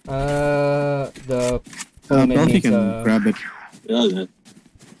 The. Belphomet needs, can grab it. Yeah, yeah.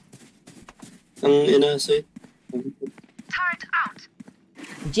 Ang ina, say. Turret out.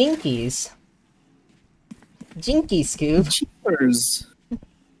 Jinkies. Jinky Scoop. Cheapers.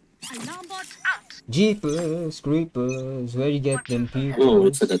 Alarm bot out. Jeepers, creepers, where you get them people? Oh,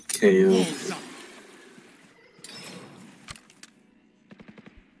 it's for that KO.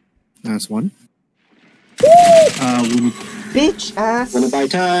 That's one. We need Bitch ass! Wanna buy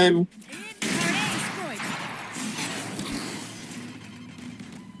time?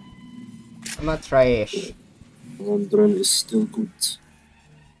 I'm not trash. One drone is still good.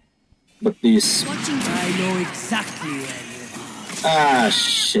 But this. I know exactly where you are. Ah,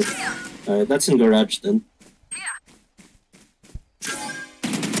 shit. Alright, that's in garage then.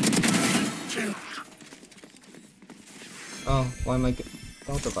 Oh, why am I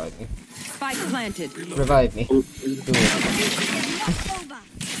don't revive me. Spike planted. Revive me. Oh, Do it.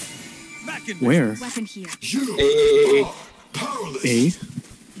 Back in where? Weapon here. hey. A.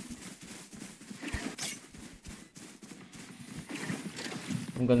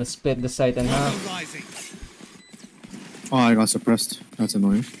 I'm gonna split the site in half. rising. Oh, I got suppressed. That's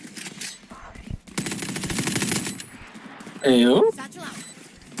annoying. Ayo. Satchel out.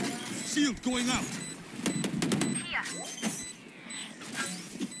 Shield going out. Here.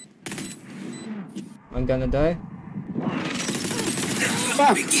 I'm gonna die.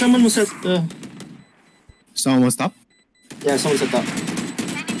 Fuck, someone was at Someone was top? yeah, someone's at top.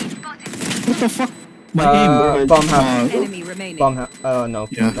 Enemy spotted. What the fuck? My aim. Bomb half. Enemy remaining. Bomb half. Oh no.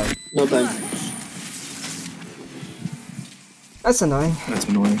 Yeah. No time. No time. That's annoying. That's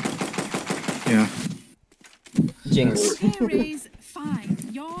annoying. Yeah. Jinx. Aries, fine.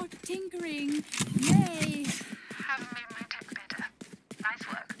 You're tinkering. Yay. Have made my tech better. Nice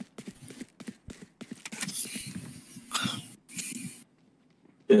work.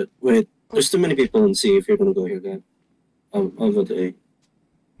 Yeah, wait, there's too many people in C if you're gonna go here, guy. I'll go to A.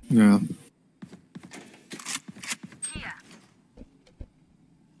 Yeah. Here.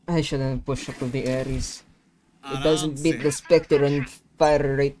 I shouldn't push up with the Ares. It doesn't beat the Spectre and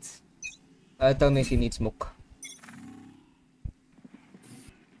fire rate. Tell me if you need smoke.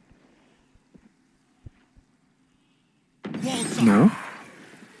 No?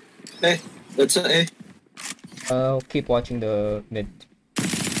 A, that's a A. I'll keep watching the mid.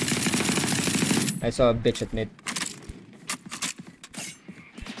 I saw a bitch at mid.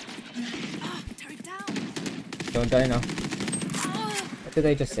 Turret down. Don't die now. What did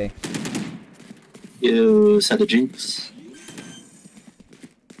I just say? You said a jinx.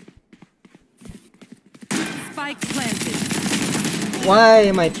 Spike planted. Why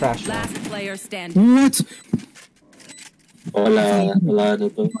am I trash now? Last player standing. What? Wala na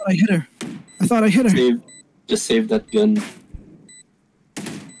to. I hit her. I thought I hit her. Just save that gun.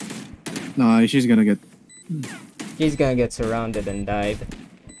 Nah, she's gonna get. He's gonna get surrounded and died.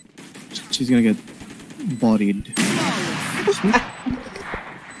 She's gonna get bodied.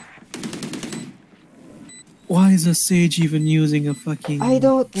 Why is a sage even using a fucking? I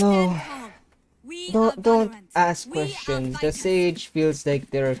don't know. We are Don't Valorant. ask We are questions. The fighters. sage feels like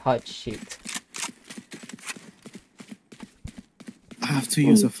they're hot shit. I have to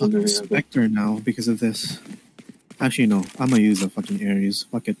use a Oh, fucking yeah. specter now because of this. Actually, no. I'm gonna use a fucking Ares.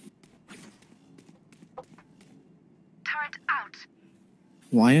 Fuck it. Turret out.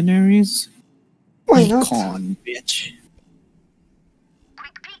 Why an Ares? Why not? Econ, bitch.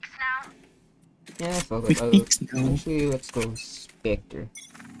 Quick peeks now. Yeah, fuck Quick it. peeks now. Actually, let's go Spectre.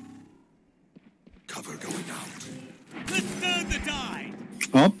 Cover going out. Let's turn the tide.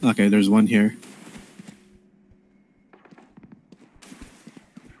 Oh, okay. There's one here.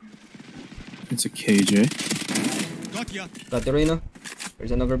 It's a KJ. Got ya. Got the Reyna.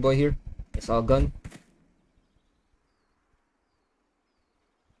 There's another boy here. I saw a gun.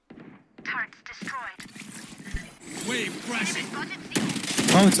 Turrets destroyed. Wave crashing. Spotted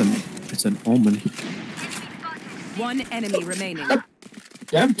C. Oh, it's an omen. Enemy spotted. One enemy remaining.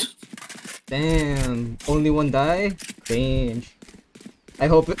 Damn. Damn. Only one die? Cringe. I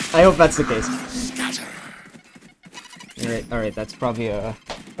hope that's the case. Alright, that's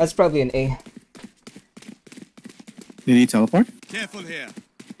probably an A. Did he teleport? Careful here.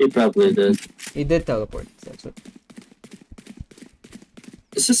 He probably did. He did teleport, that's it.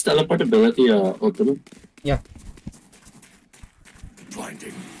 Is this teleportability ultimate? Yeah.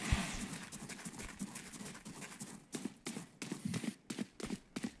 Blinding.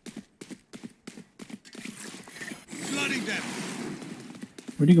 Flooding them.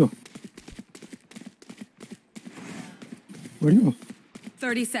 Where'd he go? Where'd he go?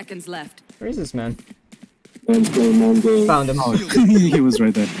 30 seconds left. Where is this man? And from on the Found him. Oh, he was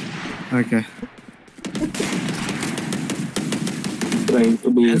right there. Okay. trying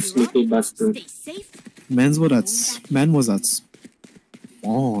to be a sneaky bastard. Stay safe. Man was at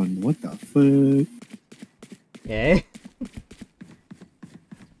spawn. What the fuck? Yeah.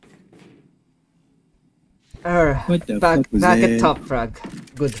 Alright, What the back fuck was at that? top frag.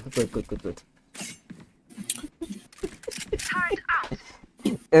 Good. Turret out.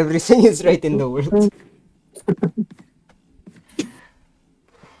 Everything is right in the world.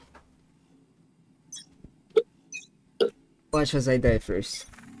 Watch as I die first.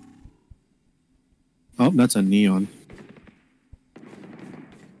 Oh, that's a neon.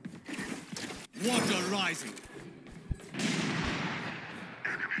 Water rising.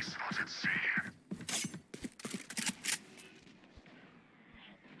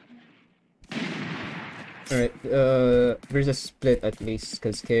 Alright, there's a split at least,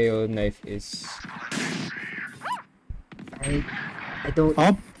 because KO knife is... I don't...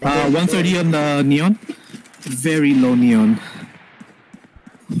 Oh, I don't 130 on the neon. Very low neon.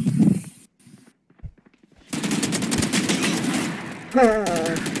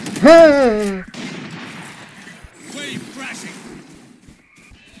 Wave crashing.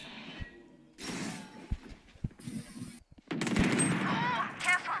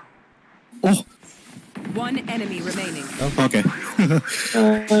 Careful. Oh, One enemy remaining. okay.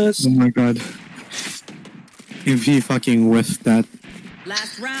 Uh, Oh my god. If he fucking whiffed that,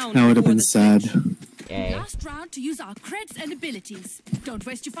 Last round. that would have before been the sad. switch. Yeah. Last round to use our creds and abilities. Don't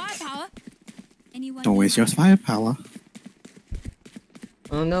waste your firepower. Anyone Don't waste your firepower.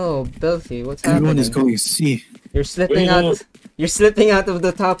 Oh no, Belphy, what's Everyone happening? is going C. You're slipping Yeah. out. You're slipping out of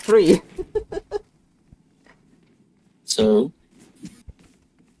the top 3. so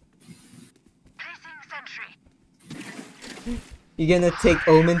Placing sentry. You gonna take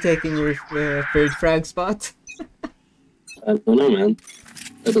Omen taking your third frag spot? I don't know, man.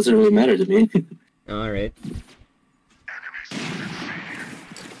 That doesn't really matter to me. Alright.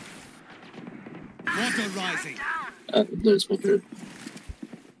 Water rising. There's my third.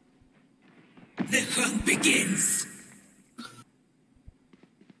 The hunt begins.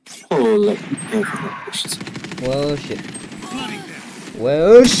 Hold up. Oh, shit. Well, shit. Flooding them.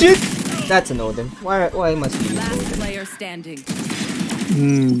 Well, shit! That's an Odin. Why must we use Last Odin? player standing.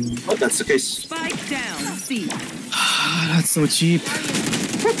 Hmm. Oh, that's the case. Spike down. C. That's so cheap.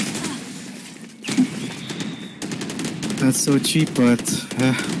 That's so cheap, but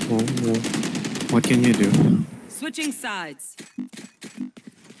what can you do? Switching sides.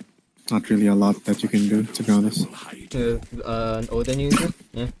 Not really a lot that you can do, to be honest. An Odin user?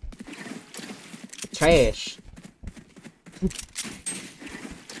 Yeah. Trash.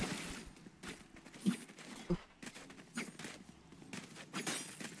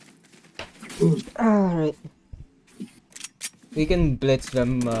 Alright. We can blitz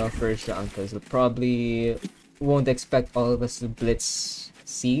them first round because we probably won't expect all of us to blitz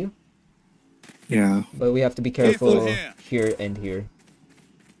C, Yeah. but we have to be Careful careful here. here and here.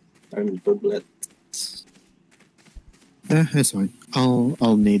 I'm for blitz. It's fine.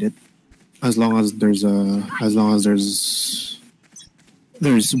 I'll need it. As long as there's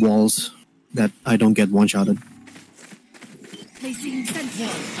walls that I don't get one-shotted. Placing sentry.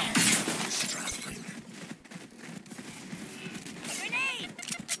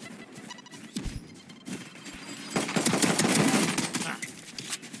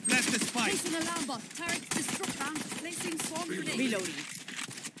 Bless the spike. Placing alarm bot. Turret destructor. Placing swarm grenade. Reloading.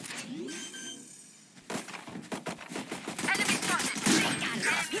 Enemy spotted.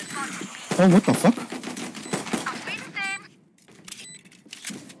 Enemy spotted. Oh, what the fuck? I've been them.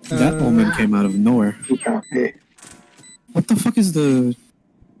 That omen came out of nowhere. Okay. What the fuck is the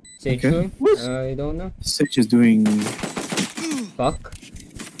Sage Okay. doing? I don't know. Sage is doing? Fuck.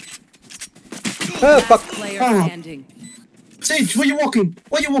 Ah, fuck! Player standing. Sage, where you walking?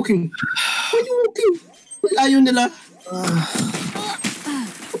 Where you walking? Where you walking? Ayaw nila.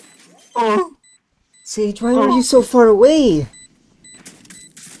 Oh. Sage, why are you so far away?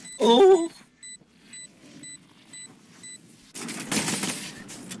 Oh.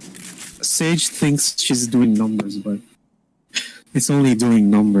 Sage thinks she's doing numbers, but it's only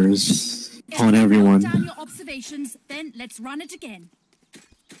doing numbers on everyone. Down your observations, then let's run it again.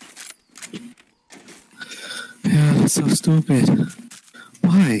 Yeah, that's so stupid.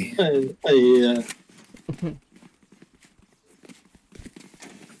 Why?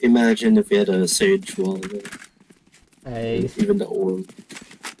 Imagine if we had a Sage wall. Even the orb.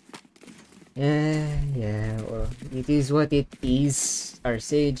 Yeah, well, it is what it is. Our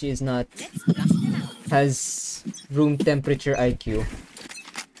Sage is not... has room temperature IQ.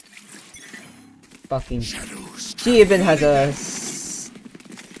 Fucking... She even has a...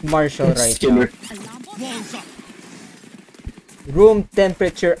 Marshall right now. Skimmer. Alarm bot. Walls up. Room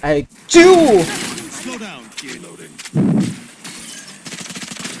temperature IQ! Slow down. Reloading.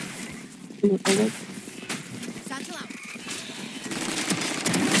 Satchel out.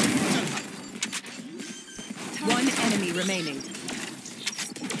 One enemy remaining.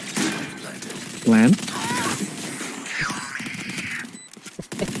 Land?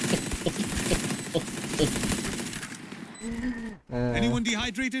 Anyone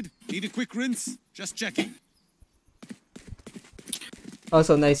dehydrated? Need a quick rinse? Just checking.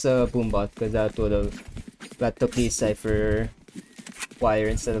 Also nice boombot, because that would have got to please Cypher wire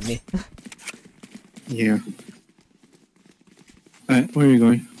instead of me. Yeah. Alright, where are you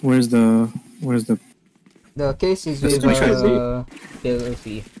going? Where's the The case is Let's with go try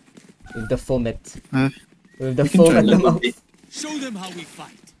Belphomet. With the fomet. With the we can foam try at the the mouth. booby. Show them how we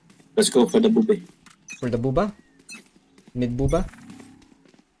fight. Let's go for the booby. For the booba? Mid booba?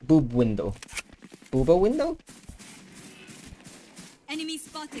 Boob window. Booba window? Enemy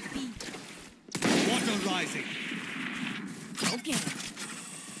spotted B. Water rising. Okay.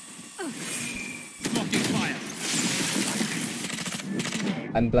 Blocking fire.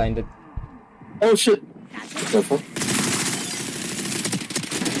 I'm blinded. Oh shit. Careful.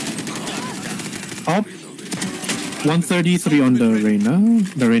 up? 133 on the Reyna.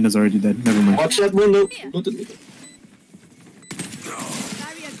 The Reyna's already dead. Never mind. Watch that window. Go to the...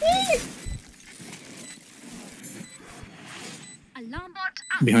 Alarm bot.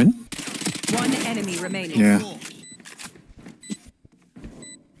 Behind? One enemy remaining. Yeah.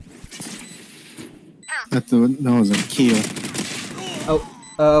 That was a kill.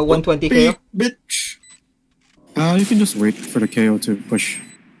 Oh, 120 KO? Bitch. You can just wait for the KO to push.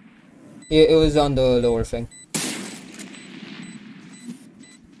 Yeah, it was on the lower thing.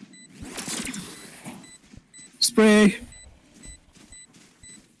 Spray!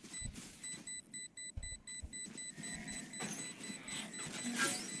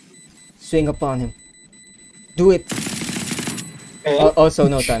 Swing upon him. Do it! Oh. Also,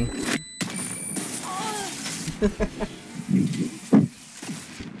 no time.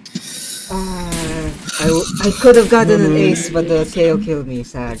 I could have gotten an ace, but the KO killed me,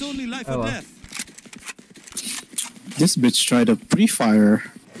 sad. It's only life Oh or well. death. This bitch tried a pre-fire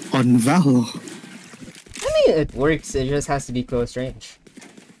on Valo. I mean, it works, it just has to be close range.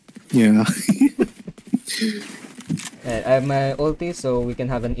 Yeah. I have my ulti, so we can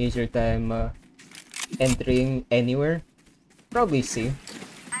have an easier time entering anywhere. Probably C.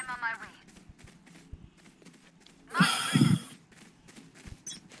 I'm on my way.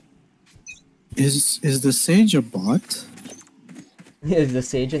 Is the Sage a bot? Is the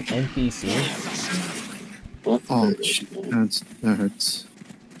Sage an NPC? What? Oh shit, that hurts.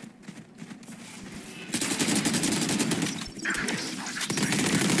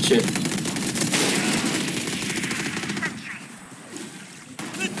 Shit.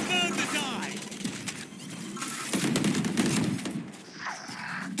 Let's burn the die.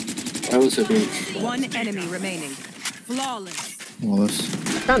 I was a bitch. One enemy remaining. Flawless.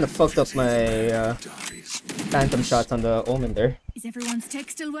 Wallace. Kind of fucked up my phantom shots on the Omen there. Is everyone's tech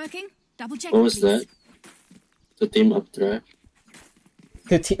still working? Double check. What was please. that? The team up there.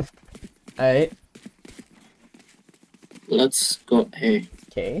 Good team. Alright. Let's go A.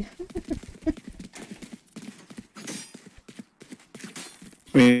 Okay.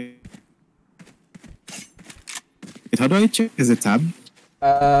 Wait. How do I check? Is it tab?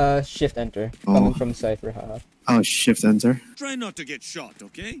 Shift enter. Oh. Coming from Cypher, haha. Oh, shift enter. Try not to get shot,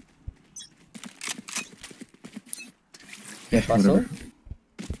 okay? Yeah, Puzzle? whatever.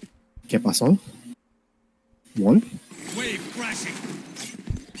 ¿Qué pasó? Wall? Wave crashing.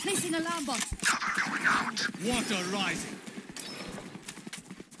 Placing alarm bot. Water rising.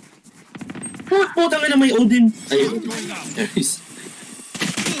 Oh, tangin na may Odin. Ay, Going out. there is.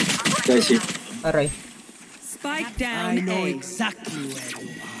 Guys, here. Aray. Spike down A. exactly where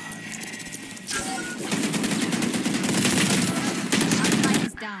you Spike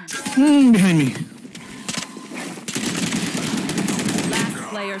is down. Behind me. Last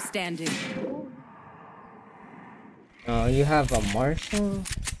player standing. Oh, you have a Marshall?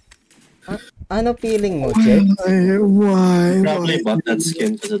 Ano feeling mo, Jake? Why? Probably bought that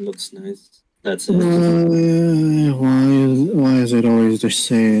skin because it looks nice. That's it. Why is it always the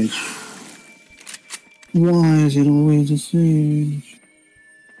Sage? Why is it always the Sage?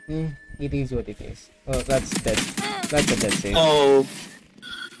 It is what it is. Oh, that's dead. That's a dead save. Oh,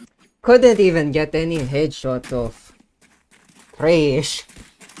 Couldn't even get any headshot of Trash.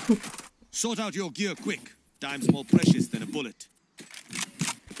 Sort out your gear quick. Time's more precious than a bullet.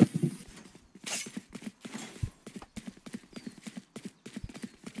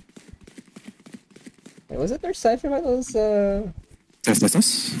 Wait, was it their Cypher that was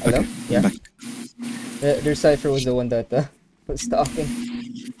Yes. hello? Okay. Yeah. Back. Their Cypher was the one that was talking.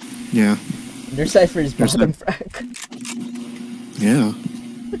 Yeah. Their Cypher is There's bottom frag. Yeah.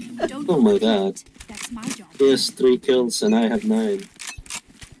 Don't oh my god. That's my job. He has 3 kills and I have 9.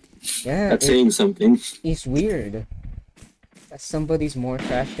 Yeah, That's saying something. it's weird. That somebody's more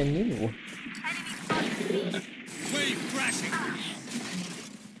trash than you. Wave crashing.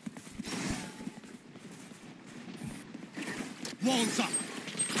 Walls up.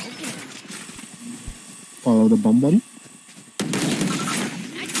 Follow the bomb body.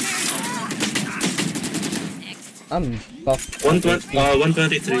 I'm fucked.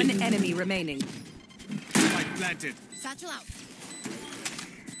 123. One enemy remaining. Spike planted. Satchel out.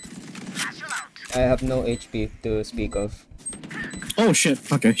 I have no HP to speak of. Oh shit.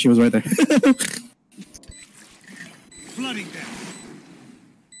 Okay, she was right there. Flooding them.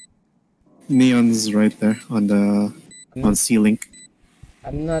 Neon's right there on the C-Link.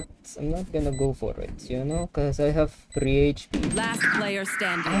 I'm not gonna go for it, you know, cause I have 3 HP. Last player I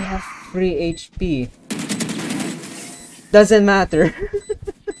standing. have 3 HP. Doesn't matter.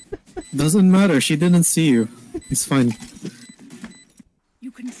 Doesn't matter, she didn't see you. It's fine.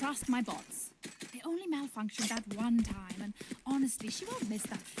 You can trust my bots. They only malfunctioned that one time, and honestly, she won't miss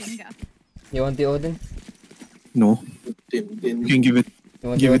that finger. You want the Odin? No. Din, din. You can give it You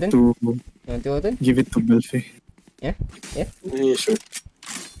want give the it Odin? to You want the Odin? give it to Belphomet. Yeah? Yeah? Yeah, sure.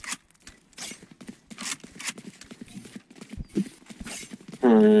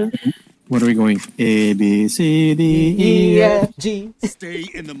 Where are we going? A B C D E F G. Stay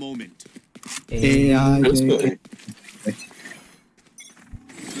in the moment. A I Let's go. J K.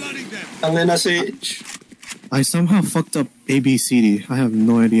 Flooding them. Tangin na Sage. I somehow fucked up A B C D. I have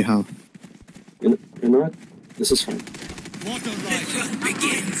no idea how. You know what? This is fine. Water rising.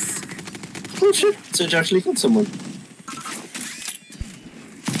 begins. Oh shit, Sage actually killed someone.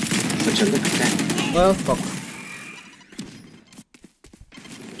 But you look at that. Well, fuck.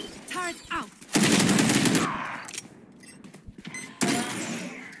 Turret out.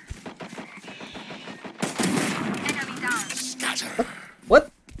 Enemy down.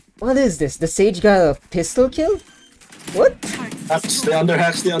 What? What is this? The Sage got a pistol kill? What? Hacks, the under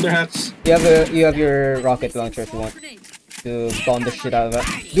hacks, the under hacks. You have your rocket launcher if you want to bomb the shit out of that.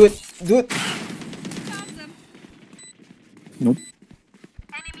 Do it! Do it! Nope.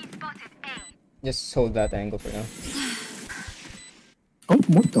 Enemy spotted A. Just hold that angle for now. Oh,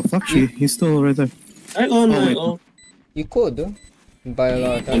 what the fuck? He's still right there. I own Oh, my wait. own. You could, buy a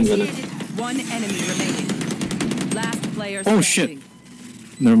lot of I'm times. gonna. One enemy remaining. Last player Oh, standing.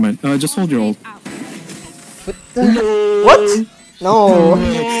 shit. Never mind. Just hold your ult. Out. What the What? No!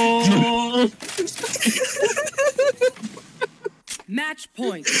 Match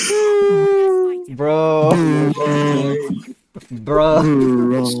point. Bro. Bro. Bro.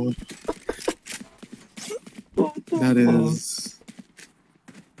 That is.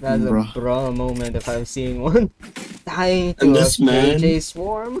 That's a Bruh. bro moment if I've seen one. dying And to a this man, KJ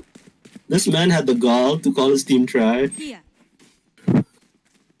swarm. this man had the gall to call his team trash. Here.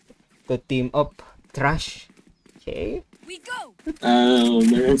 The team up trash. Okay. We go. Oh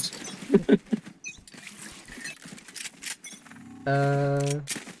man.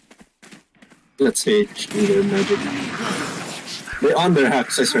 Let's say their magic. They're on their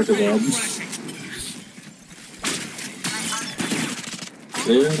hacks, I swear to God.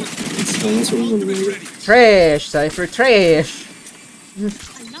 Yeah, that's what was amazing. Trash, Cypher, trash.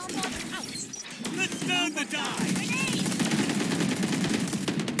 Alarm bot out. Let's learn to die.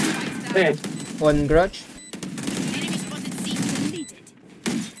 Hey, One grudge. Enemy spotted C. Deleted.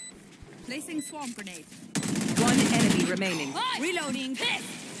 Placing swarm grenade. One enemy remaining. Reloading.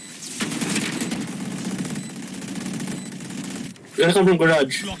 gonna come from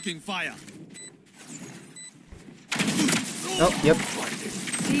garage. Blocking fire. Oh, yep.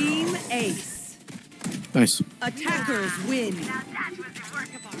 Team Ace. Nice. Attackers win. Now that was the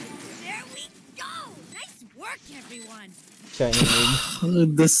work of art. There we go. Nice work, everyone. Shining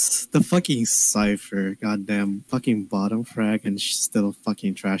mid. The fucking Cypher, goddamn fucking bottom frag, and she's still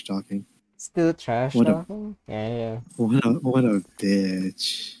fucking trash talking. Still trash What a- talking? Yeah. What a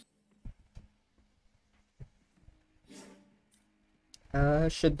bitch.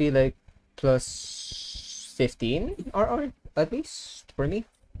 Should be like plus 15 or at least for me.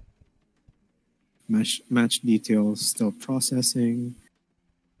 Match details still processing.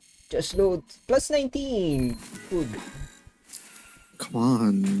 Just load plus 19. Good. Come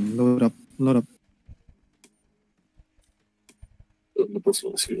on, load up, load up. The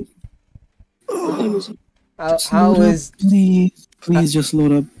personal screen. How Just load up, is please just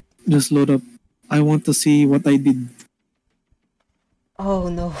load up, just load up. I want to see what I did. Oh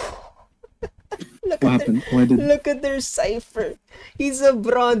no. What happened? Why did? Look at their Cypher. He's a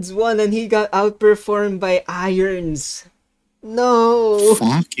bronze 1 and he got outperformed by irons. No.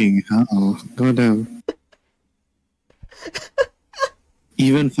 Fucking hell! Go down.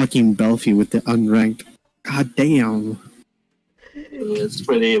 Even fucking Belphomet with the unranked. God damn. It's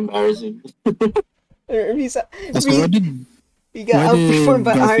pretty embarrassing. Also, why did he got why did outperformed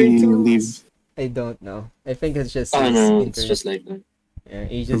by iron Belphomet 2s. leave? I don't know. I think it's just Oh his no, it's internet. just like that. Yeah,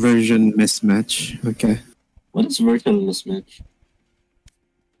 he just Version mismatch. Okay. What is version mismatch?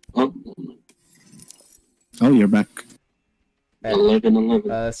 Oh, Oh, you're back.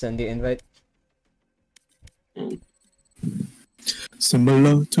 11. send the invite.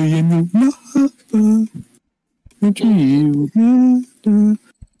 Similar to your new lover.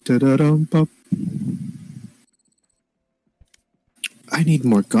 Da-da-dum-pop. I need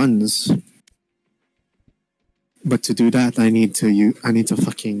more guns. But to do that, I need to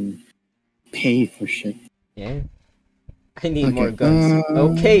fucking pay for shit. Yeah. I need Okay, more guns.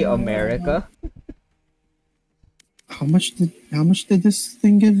 Okay, America. How much did this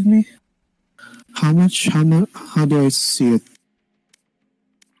thing give me? How do I see it?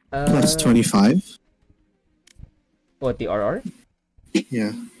 Plus 25? What, the RR?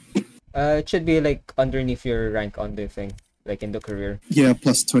 Yeah. It should be like underneath your rank on the thing. Like in the career. Yeah,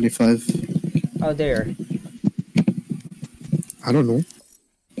 plus 25. Oh, there. I don't know.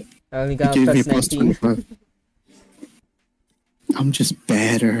 I only It got gave me plus plus 19. 25. I'm just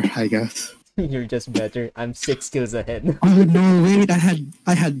better, I guess. You're just better. I'm 6 kills ahead. Oh no, wait, I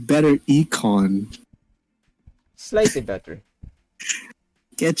had better econ. Slightly better.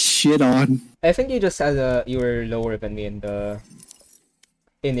 Get shit on. I think you just had you were lower than me in the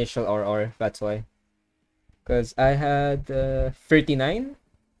initial RR, that's why. Because I had 39.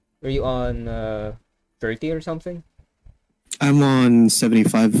 Were you on 30 or something? I'm on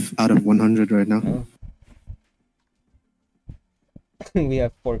 75 out of 100 right now. Oh. We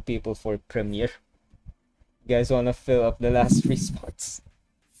have 4 people for premiere. You guys wanna fill up the last 3 spots?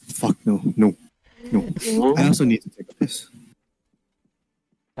 Fuck no. I also need to take a piss.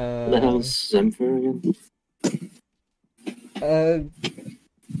 What the hell is Zemfer again?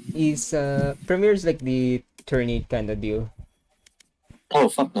 He's premiere's like the tourney kind of deal. Oh,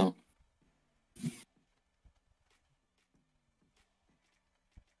 fuck no.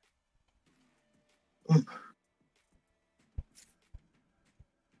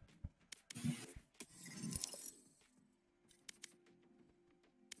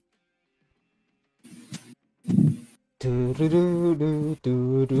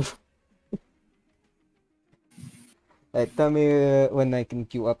 Do-do-do-do-do-do. Tell me when I can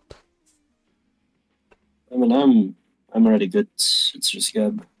queue up. I mean, I'm already good. It's just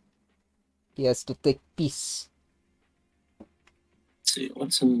Gab. He has to take peace. Let's see,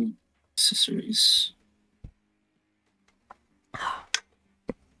 what's some accessories?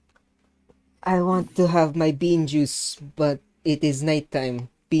 I want to have my bean juice, but it is nighttime.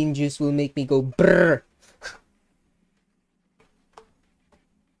 Bean juice will make me go brrr.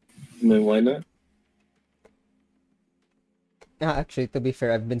 I mean, why not? Actually, to be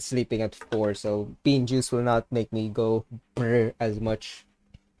fair, I've been sleeping at 4, so bean juice will not make me go brrr as much.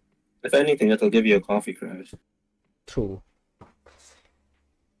 If anything, it'll give you a coffee crash. True.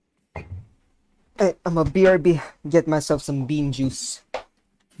 Hey, I'm a BRB. Get myself some bean juice.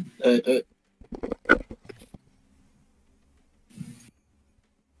 I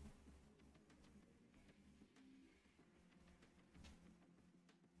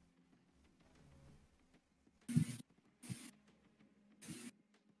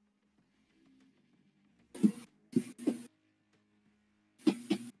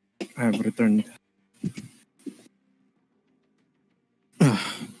have returned.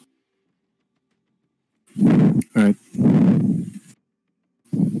 Alright.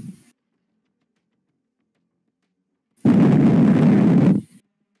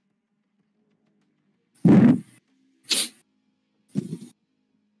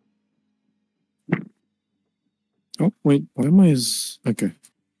 Oh, wait, why am I okay.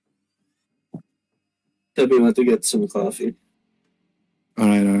 Tell me want to get some coffee.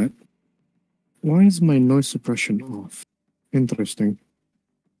 Alright. Why is my noise suppression off? Interesting.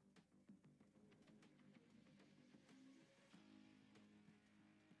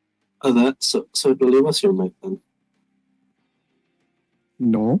 Oh, so it really was your mic then.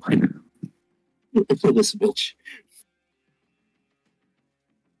 No. This bitch.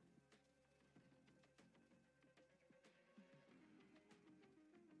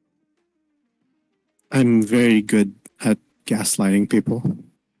 I'm very good at gaslighting people.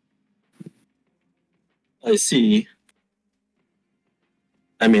 I see.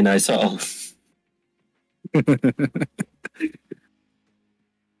 I mean, I saw.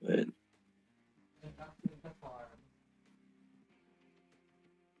 Wait.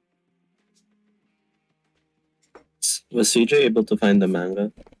 Was CJ able to find the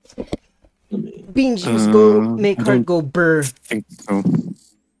manga? Bean juice go make I heart don't go brr. think so.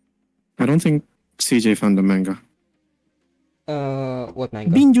 I don't think CJ found the manga. What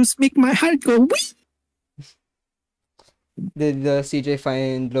manga? Bean juice make my heart go wee. Did CJ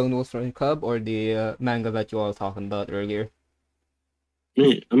find Lone Wolf Run Club or the manga that you all talking about earlier?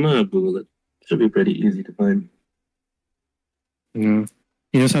 I'm gonna Google it. Should be pretty easy to find. Yeah.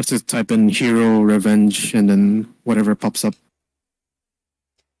 You just have to type in hero revenge and then whatever pops up.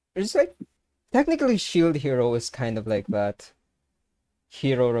 It's like technically Shield Hero is kind of like that.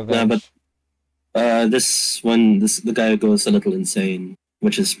 Hero revenge. Yeah, but the guy goes a little insane,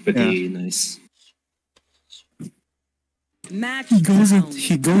 which is pretty nice. Match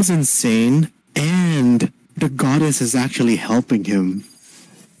He goes insane, and the goddess is actually helping him.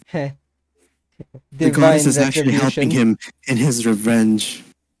 The goddess is actually helping him in his revenge.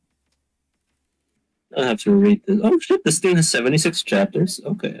 I have to read this. Oh shit, this thing has 76 chapters.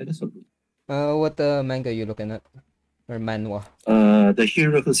 Okay, I guess I'll read. What manga are you looking at? Or manhwa? The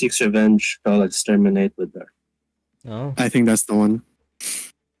hero who seeks revenge shall exterminate with her. Oh. I think that's the one.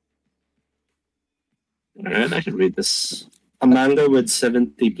 Alright, I should read this. A manga with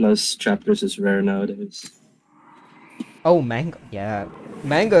 70 plus chapters is rare nowadays. Oh, manga. Yeah.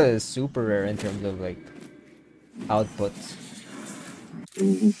 Manga is super rare in terms of like output.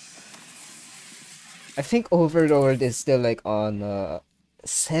 I think Overlord is still like on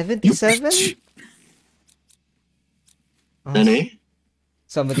 77?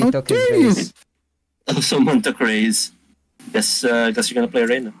 Somebody took his race. Oh, someone took raise. Guess you're gonna play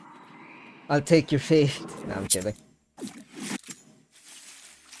Reina. I'll take your fate. No, I'm kidding.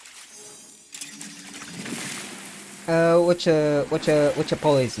 What's a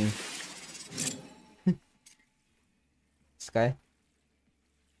poison? Sky?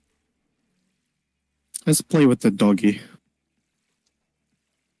 Let's play with the doggy.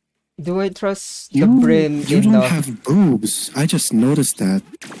 Do I trust the brim You don't enough? have boobs. I just noticed that.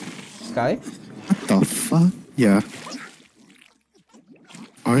 Sky? What the fuck? Yeah.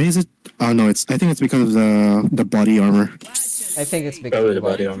 Or is it? Oh no, I think it's because of the body armor. I think it's because of the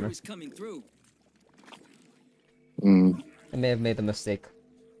body armor. I may have made a mistake.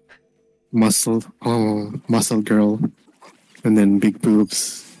 Muscle. Oh, muscle girl. And then big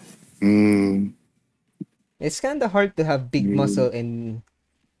boobs. It's kind of hard to have big muscle and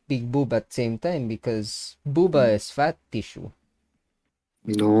big boob at the same time because booba is fat tissue.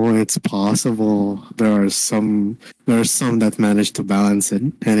 No, it's possible. There are some that manage to balance it,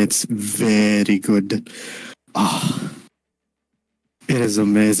 and it's very good. Ah, it is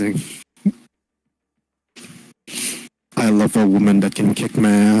amazing. I love a woman that can kick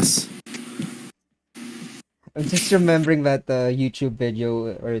my ass. I'm just remembering that YouTube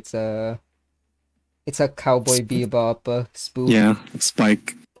video where it's a Cowboy Bebop spoof. Yeah,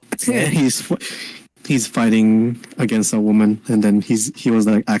 Spike. Yeah. He's fighting against a woman, and then he was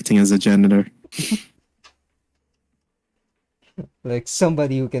like acting as a janitor. Like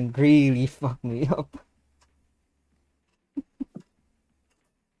somebody who can really fuck me up.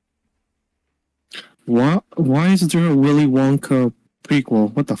 Why is there a Willy Wonka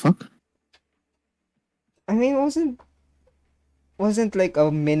prequel? What the fuck? I mean, wasn't like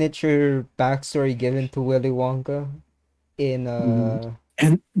a miniature backstory given to Willy Wonka in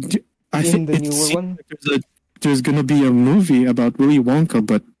And I in think the it newer seems one? like there's gonna be a movie about Willy Wonka,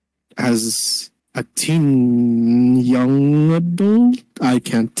 but as a teen young adult. I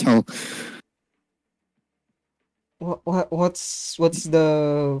can't tell. What's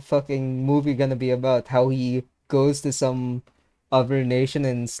the fucking movie gonna be about? How he goes to some other nation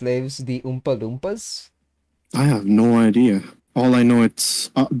and enslaves the Oompa Loompas? I have no idea. All I know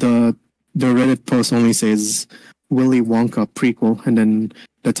it's the Reddit post only says Willy Wonka prequel and then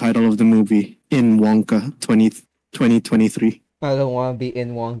the title of the movie In Wonka 2023. I don't want to be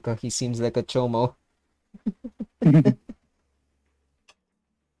in Wonka. He seems like a chomo.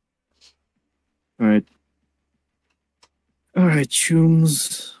 Alright. Alright,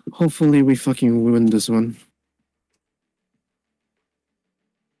 Chooms. Hopefully we fucking win this one.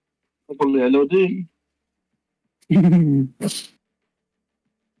 Hopefully, LOD.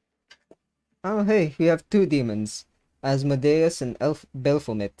 Oh, hey, we have two demons. Asmodeus and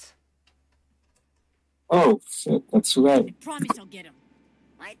Belphomet. Oh, shit, that's right. Promise I'll get him.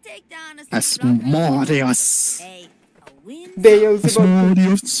 Might take down a Asmodeus. Hey, a win. Beelzebub.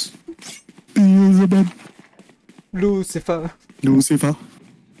 Asmodeus. Beelzebub. Lucifer. Lucifer.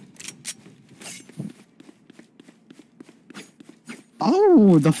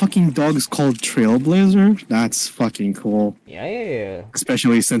 Oh, the fucking dog's called Trailblazer? That's fucking cool. Yeah.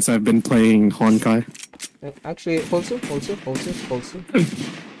 Especially since I've been playing Honkai. Actually, also.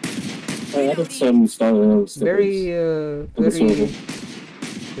 I added some Star Wars. Very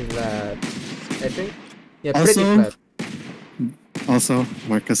flat, I think. Yeah, pretty flat. Also,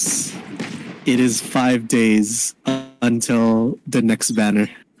 Marcus, it is 5 days until the next banner.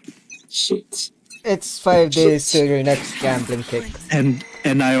 Shit. It's 5 days till your next gambling kick. And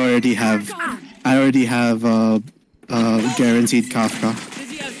I already have guaranteed Kafka.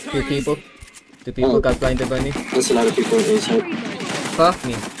 Two people got blinded by me. There's a lot of people inside. Fuck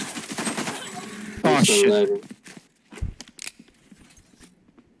me. Oh shit.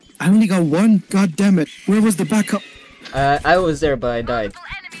 I only got one, god damn it. Where was the backup? I was there but I died.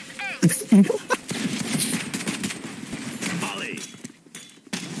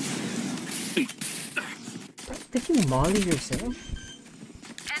 Did you molly yourself?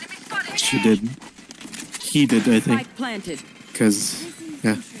 She did. He did, I think. Spike planted. Because,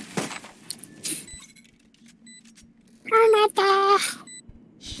 yeah.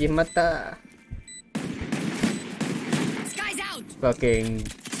 Shimata. Sky's out. Fucking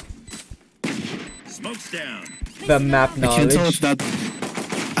Smoke's down. the map I can't tell knowledge.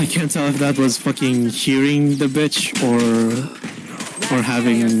 I can't tell if that was fucking hearing the bitch or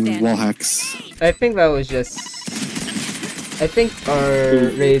having wall hacks. I think that was just. I think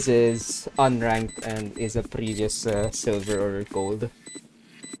our raise is unranked and is a previous silver or gold.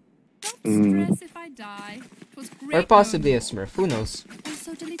 Don't stress if I die. It was great. Or possibly a smurf, who knows?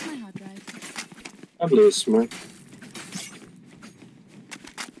 Also, delete my hard drive. Probably smart.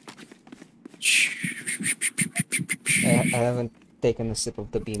 I haven't taken a sip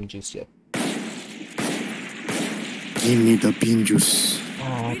of the bean juice yet. Give me the bean juice.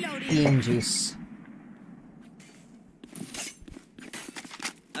 Oh, bean juice.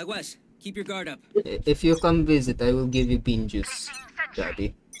 Aguas, keep your guard up. If you come visit, I will give you bean juice,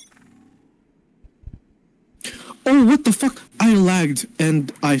 Daddy. Oh, what the fuck? I lagged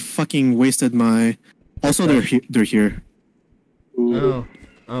and I fucking wasted my. Also, they're here. Oh,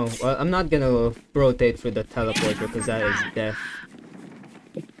 well, I'm not gonna rotate for the teleporter because that is death.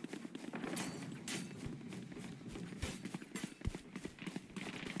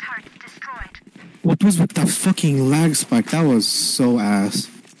 Target destroyed. What was with that fucking lag spike? That was so ass.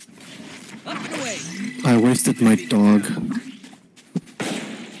 Up and away. I wasted my dog.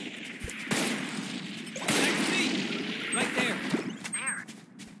 Right there.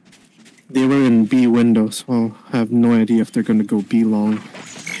 They were in B window, so I have no idea if they're gonna go B long.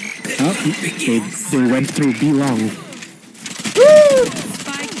 Oh, they went through B long.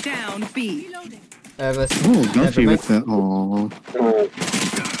 Spike down B. I have a Oh, Duffy with that. Aww.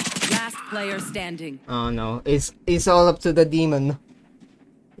 Last player standing. Oh no, it's all up to the demon.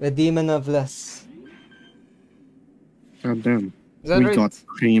 The demon of less. God damn. Is that We right? got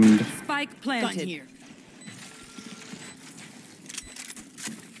creamed. Spike Gun planted. here.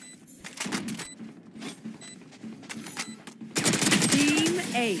 Team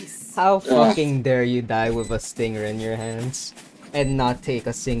Ace. How fucking dare you die with a stinger in your hands and not take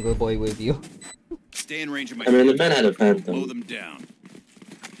a single boy with you? Stay in range of my I mean, the shot. man had a Blow phantom. them down.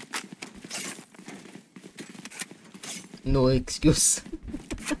 No excuse.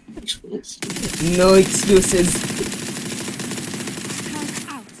 No excuses.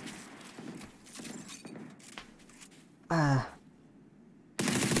 Help out. Ah,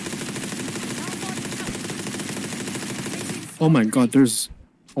 Oh my god, there's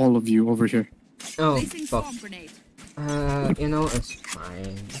all of you over here. oh Placing fuck. swarm grenade. You know, it's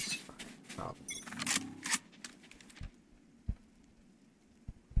fine. It's fine. Oh.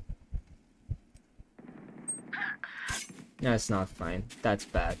 No, it's not fine. That's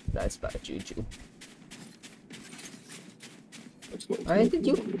bad. That's bad, Juju. Why did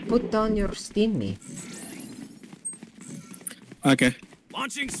you put down your steamy? Okay.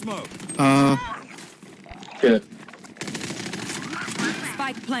 Launching smoke. Yeah.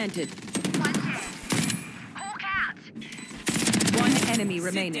 Spike planted. Hawk out. One enemy Sit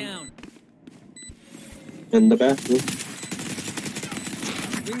remaining. down. In the bathroom.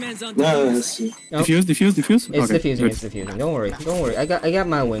 Wingman's on No, the let's see. Nope. Diffuse, diffuse, diffuse? It's Okay, diffusing, good. it's diffusing. Don't worry, don't worry. I got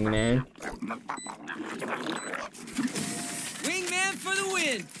my wingman. Wingman for the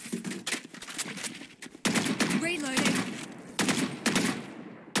win. Reloading.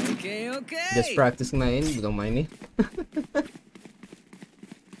 Okay. Just practicing my aim, don't mind me.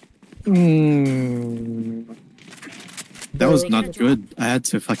 That was not good. I had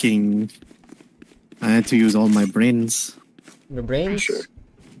to use all my brains. Your brains? Sure.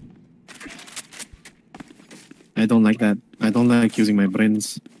 I don't like that. I don't like using my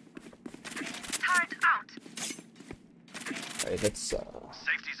brains. Turret out. Alright, let's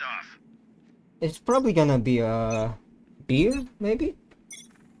Safety's off. it's probably gonna be a beer, maybe?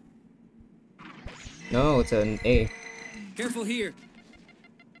 No, it's an A. Careful here.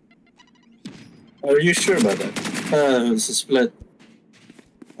 Are you sure about that? It's a split.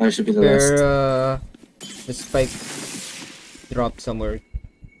 I should be the last. The spike dropped somewhere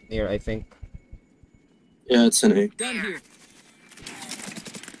near, I think. Yeah, it's an A. Gun here.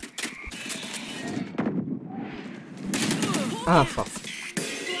 Ah, fuck.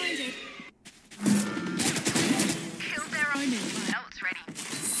 Blinded. Kill their own. Ult's ready.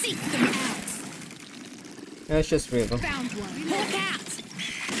 Seek them out. It's just three of them. Found one. Hawk out.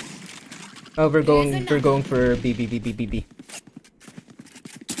 Oh, we're going for B, B, B, B, B, B.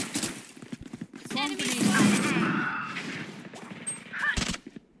 Swarm grenade.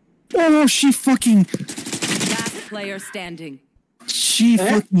 Oh, she fucking... Last player standing. She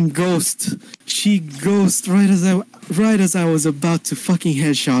fucking ghost. She ghost right as I was about to fucking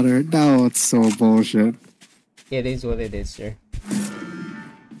headshot her. That was so bullshit. It is what it is, sir. You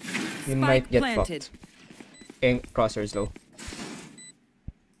Spike might get planted. fucked. Aim crosshairs low.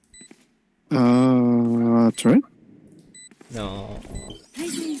 Turret? No.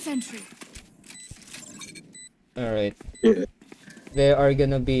 Placing sentry. Alright. Yeah. They are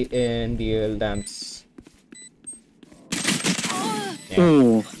gonna be in the lamps. Yeah.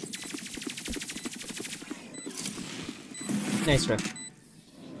 Oh, Nice try.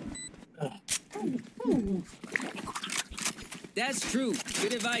 That's true.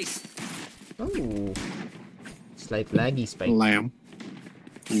 Good advice. Oh. Slight laggy spike. lamp.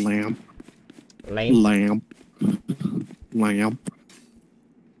 Lame. Lamp. Lamp.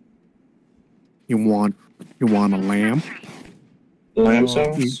 You want a lamp? Lamb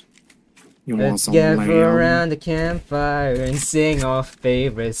songs? You want Let's some gather lamb? around the campfire and sing our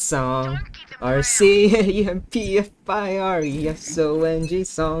favorite song. Our CAMPFIRESONG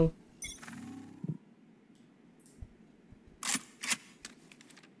song.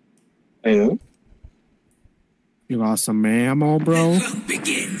 I know. You got some ammo, bro?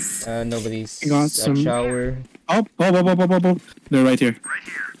 Begins. Nobody's You got at some- shower. Oh. They're right here.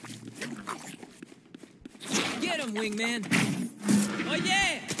 Get him, Wingman. Oh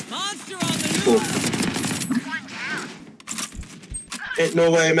yeah! Monster on the loose. Ain't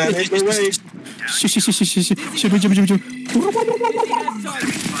no way, man. Ain't no way.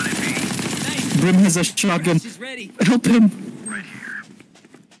 Brim has a shotgun. She's ready. Help him.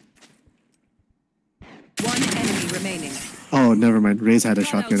 One enemy remaining. Oh, never mind. Ray's had a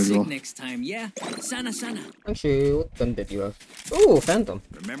Call out shotgun as sick well. next time, yeah? Sana. Actually, what gun did you have? Oh, Phantom.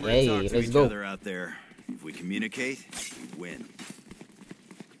 Remember Hey, to talk to let's each go. other out there. If we communicate, we win.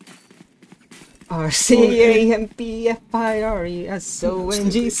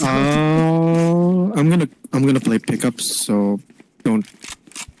 RCAMPFIRESONG song. I'm gonna play pickups, so don't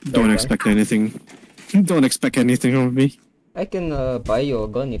Okay. expect anything. Don't expect anything from me. I can buy you a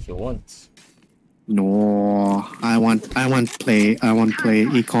gun if you want. No, I want play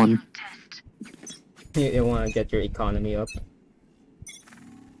econ. You want to get your economy up.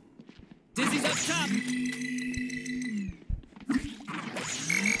 Dizzy's up top.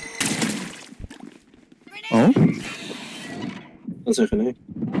 Oh, 1 second, eh?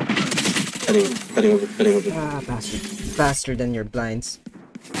 Heading over. Ah, bastard. Faster than your blinds.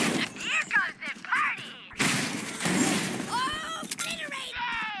 Here goes the party! Oh,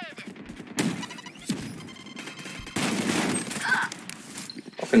 obliterated!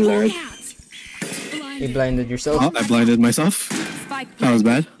 Fucking lag. You blinded yourself. oh, I blinded myself. Spike That was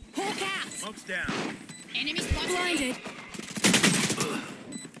bad. Hawk out. Smoke's down. Enemy spotted.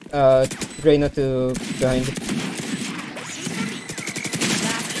 Blinded. Reyna to behind.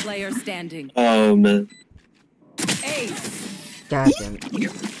 Last player standing. Oh man. Ace. God damn it.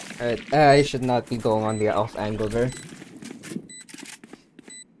 Alright, I should not be going on the off angle there.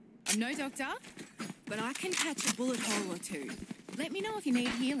 I'm no doctor, but I can patch a bullet hole or two. Let me know if you need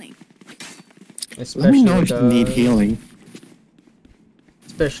healing. Especially Let me know if with, you need healing.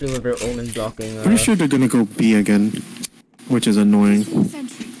 Especially with their omen blocking. Pretty sure they're gonna go B again, which is annoying.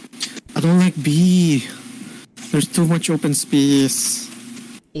 Sentry. I don't like B. There's too much open space.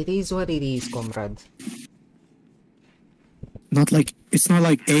 It is what it is, comrade. It's not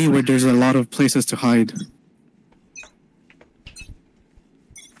like A where there's a lot of places to hide.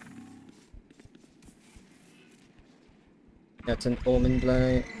 That's an omen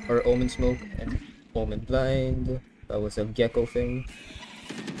blind or omen smoke and omen blind. That was a gecko thing.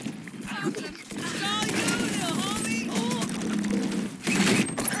 It's all you, little homie. Oh.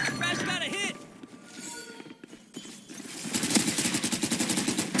 Crash got a hit.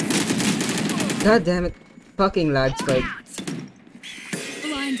 God damn it. Fucking lag spike.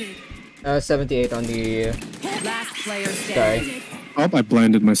 Blinded. 78 on the Last player guy. standing. Oh, I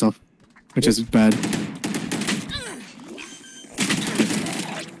blinded myself, which is bad.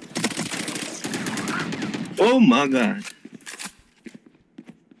 Oh my god.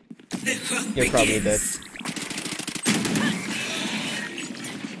 You're probably dead.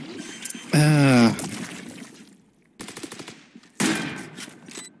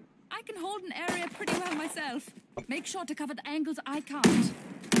 I can hold an area pretty well myself. Make sure to cover the angles I can't.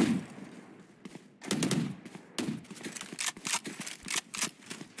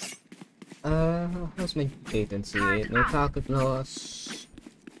 How's my latency? No packet loss.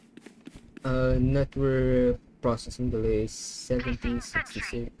 Network processing delay 70,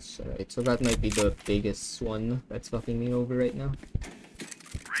 66. Alright, so that might be the biggest one that's fucking me over right now.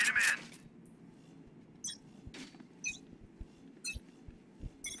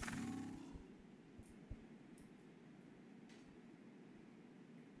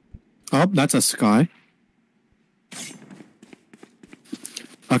 Oh, that's a sky.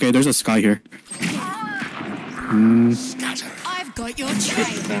 Okay, there's a sky here. I've got your trail.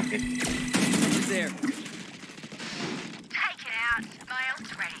 It's there. Take it out. My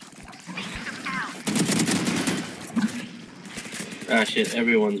ult's ready. Seek them out. Ah shit,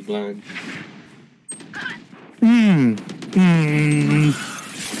 everyone's blind.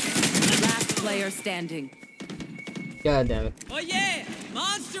 Last player standing. God damn it. Oh yeah,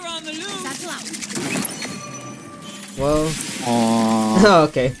 monster on the loose. Satchel out. Well, Aww.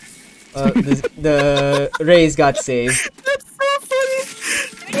 okay. The Rays got saved. That's so funny.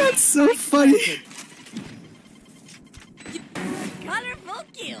 That's so funny. Colorful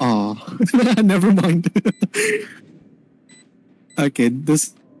kill. Aw. Never mind. Okay,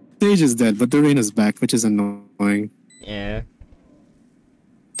 this stage is dead, but the rain is back, which is annoying. Yeah.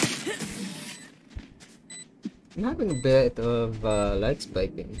 I'm having a bit of light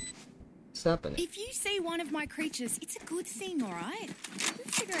spiking. What's happening? If you see one of my creatures, it's a good thing, alright? We'll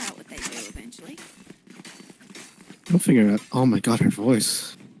figure out what they do eventually. We'll figure it out. Oh my god, her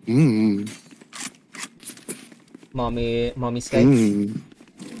voice. Mommy Sky.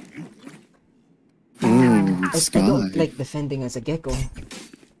 I Sky. don't like defending as a gecko.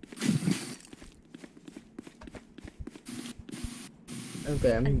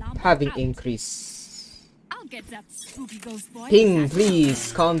 Okay, I'm having increase. I'll get that spooky ghost boy. Ping,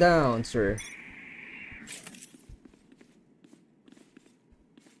 please, calm down, sir.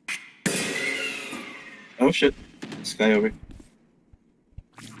 Oh shit. Sky over.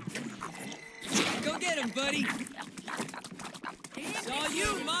 Go get him, buddy. It's all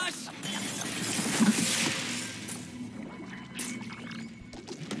you, Mosh.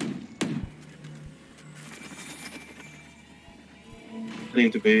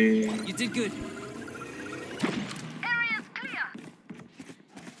 Heading to be. You did good.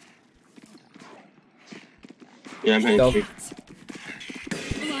 Yeah, I'm Go. hanging.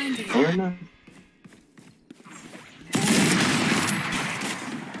 Blinded. Oh, right now.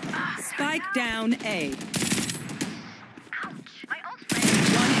 Spike down A. Ouch. My ult's ready.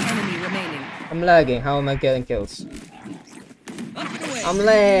 One enemy remaining. I'm lagging. How am I getting kills? Up and away. I'm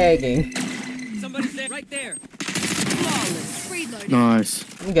lagging. Somebody's there. Right there. Flawless. Reloading.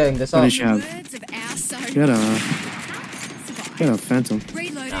 Nice. I'm getting this What off. does she have? Words of our son. Get a Survive. phantom.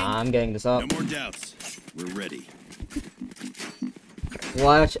 Reloading. Nah, I'm getting this off. No more doubts. We're ready.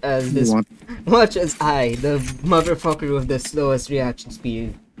 Watch as this. What? Watch as I, the motherfucker with the slowest reaction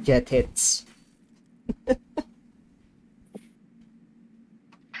speed, get hits.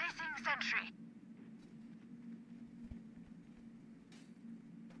 Placing sentry.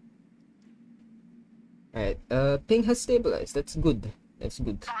 Alright, ping has stabilized. That's good. That's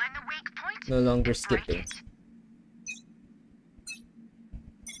good. Find the weak point. No longer and break skipping. it.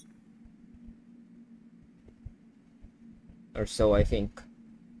 Or so I think.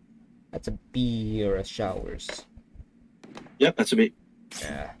 That's a B or a showers. Yep, that's a bit.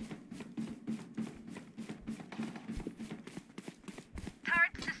 Yeah.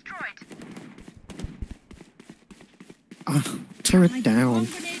 Turrets destroyed. Turret down. Bomb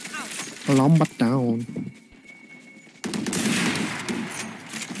grenade out. Lombat down.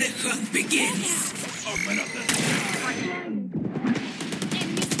 The hunt begins. Open up the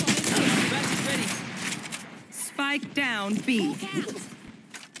Enemy spotted. Batch is ready. Spike down B. Hawk out.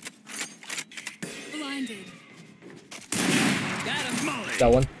 Blinded. Got him. molly.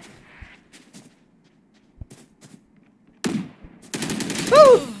 That one.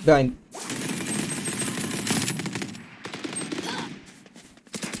 Woo! Behind.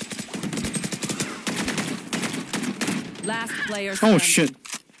 Last player Oh standing. shit.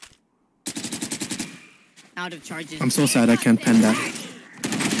 Out of charges. I'm so sad I can't pen that.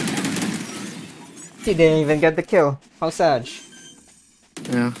 He didn't even get the kill. How sad.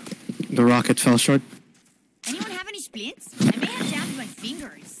 Yeah. The rocket fell short. Anyone have any splints? I may have jammed my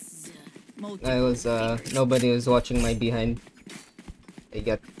fingers. I was, nobody was watching my behind. I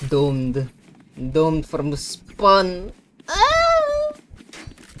got domed. Domed from the spawn. Ah!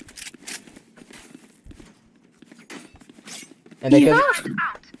 And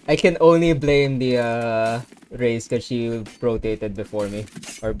I can only blame the, Raze because she rotated before me.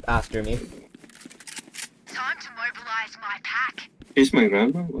 Or after me. Time to mobilize my pack. Here's my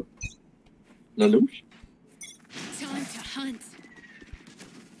grandma. What? Lelouch? Time to hunt.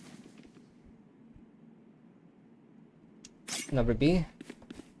 Number B. Right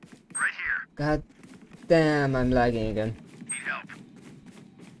here. God damn, I'm lagging again. Need help.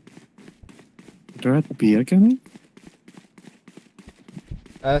 They're at B again?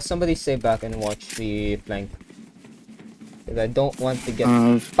 Somebody stay back and watch the flank. 'Cause I don't want to get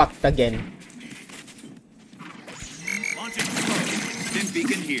fucked again. Launching smoke. Stim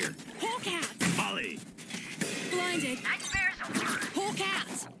beacon here. Hawk out. Molly. Blinded. Nightmares over. Hawk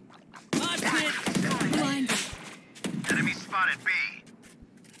out. Hot hit. Blinded. Enemy spotted B.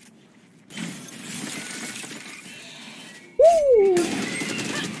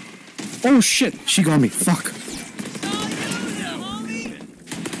 Oh shit! She got me. Fuck.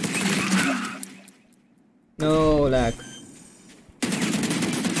 No lag.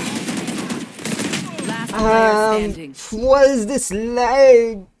 Last player standing. What is this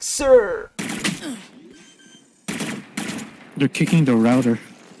lag, sir? They're kicking the router.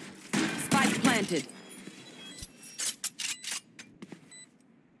 Spike planted.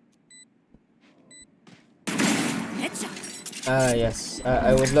 Headshot. Yes.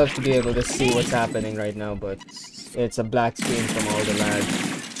 I would love to be able to see what's happening right now, but it's a black screen from all the lag.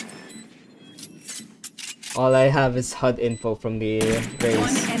 All I have is HUD info from the One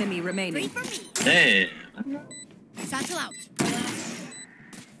race. enemy Wait remaining. for me. Hey! Satchel out.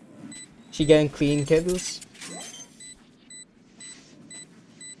 She getting clean, kiddos?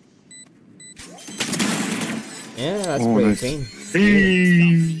 Yeah, that's Oh, pretty nice.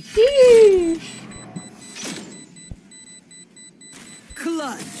 clean.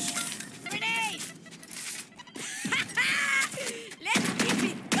 Clutch. Grenade. Let's keep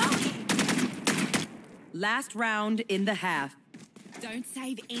it going. Last round in the half. Don't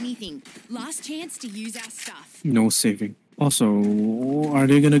save anything. Last chance to use our stuff. No saving. Also, are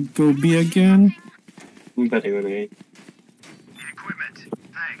they gonna go B again? I'm betting on A. Need equipment.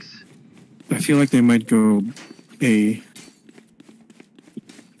 Thanks. I feel like they might go A.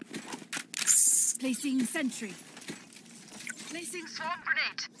 Placing sentry. Placing swarm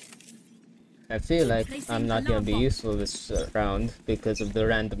grenade. I feel like I'm not gonna be useful this round because of the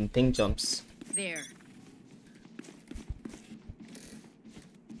random ping jumps. There.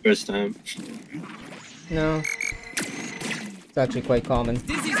 First time. No. It's actually quite common.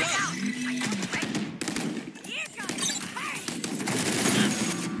 Dizzy's up.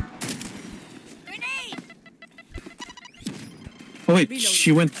 Oh wait,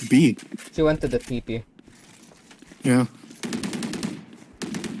 she went B. She went to the TP. Yeah.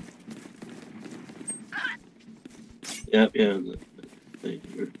 Yep, yeah.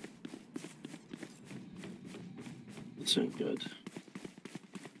 That's not good.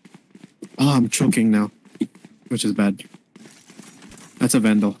 Oh, I'm choking now, which is bad. That's a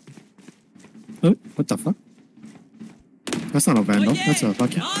Vandal. Oh, what the fuck? That's not a Vandal. yeah. That's a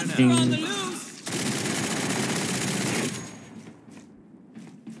fucking. Monster on the loose.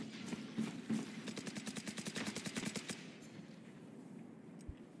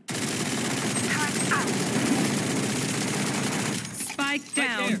 Spike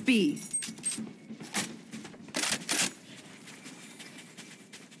down B.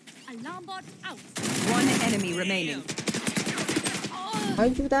 Alarm bot out. One enemy remaining.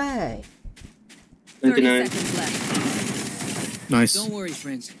 How'd you die? 30 99. seconds left. Nice. Don't worry,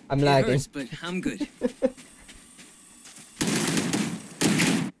 friends. I'm It lagging. hurts, but I'm good.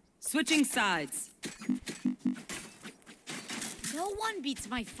 Switching sides. No one beats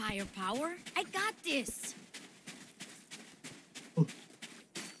my firepower. I got this.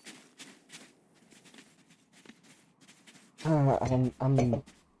 I'm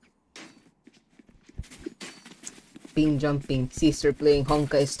ping jumping. Sister playing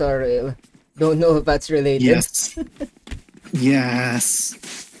Honkai Star Rail. Don't know if that's related. Yes. Yes.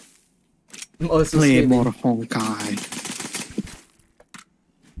 I'm also Play streaming. more Honkai.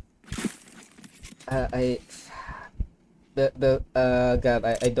 Gab,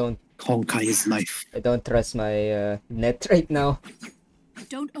 I don't Honkai is life. trust my net right now.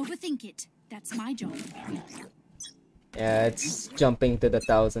 Don't overthink it. That's my job. Yeah, it's jumping to the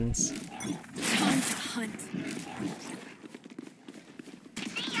thousands. Time to hunt.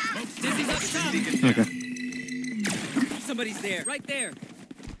 Dizzy's up top. Okay. Somebody's there. Right there.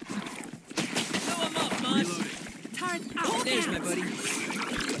 Throw him up, Mons. Turret out. There's my buddy.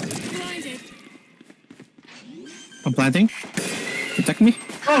 Blinded. I'm planting. Protect me.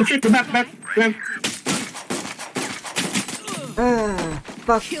 Oh shit, back. Ah,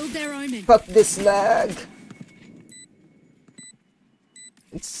 fuck. Killed their omen. Fuck this lag.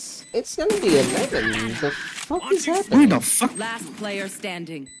 It's gonna be 11. The fuck is Where happening? the fuck? Last player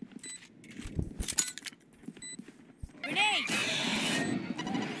standing. Grenade.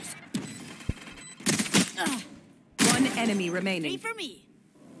 One enemy Three remaining. for me.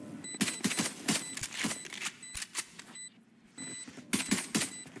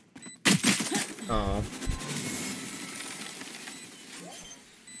 Oh.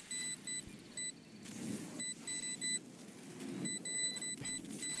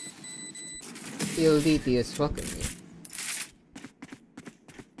 PLDT is fucking me.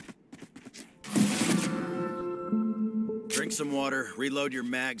 Drink some water, reload your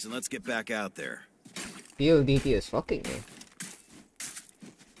mags, and let's get back out there. PLDT is fucking me.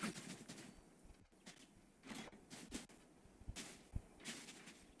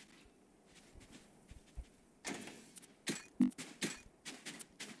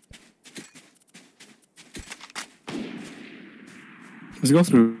 Let's go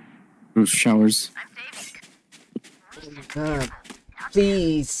through showers. God,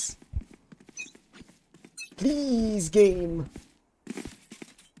 please. Please, game.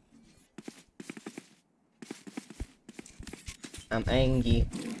 I'm angry.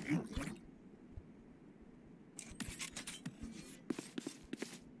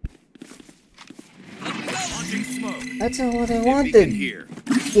 Launching smoke. That's not what I Beacon wanted, here.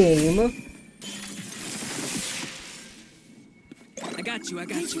 game. I got you.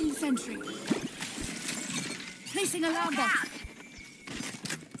 Placing sentry. Placing alarm bot.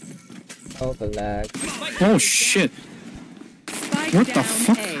 Oh, the lag. Oh shit. Spike What the down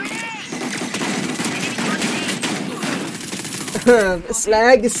fuck? A. This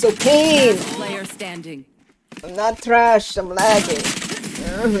lag is so pain. Last player standing. I'm not trash, I'm lagging.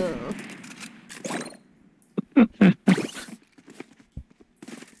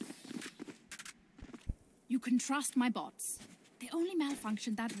 You can trust my bots. They only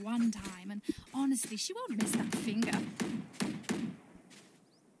malfunctioned that one time, and honestly, she won't miss that finger.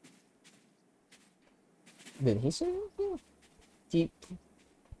 Did he say anything? Deep.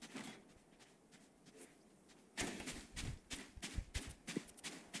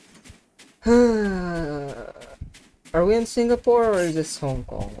 Are we in Singapore or is this Hong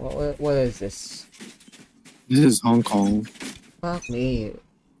Kong? What is this? This is Hong Kong. Fuck me.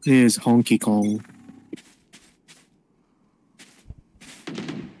 This is Honky Kong.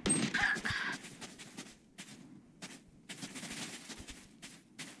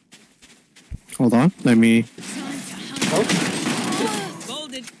 Hold on, let me.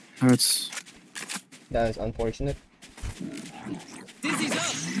 Folded. That's That is unfortunate. Dizzy's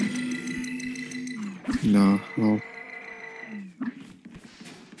up. no. Well,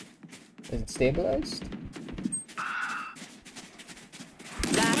 Is it stabilized?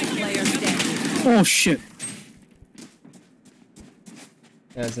 Last player standing. oh shit.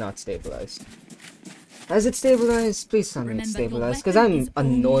 It is not stabilized. Is it stabilized? Please tell me it's Remember, your stabilized, because weapon I'm is only a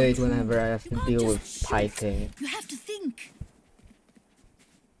annoyed tool. whenever I have You to can't deal just with shoot. typing. You have to think.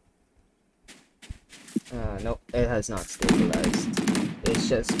 No, it has not stabilized. It's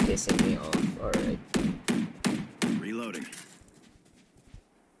just pissing me off. Alright. Reloading.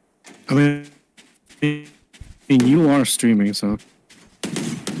 I mean, you are streaming, so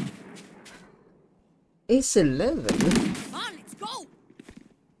Ace 11? Come on, let's go.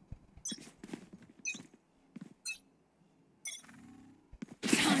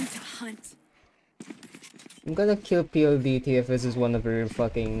 Time to hunt. I'm gonna kill PLDT if this is one of her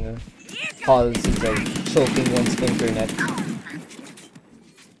fucking policies of choking one's internet.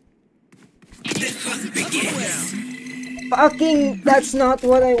 Fucking, that's not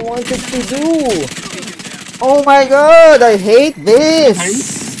what I wanted to do! Oh my god, I hate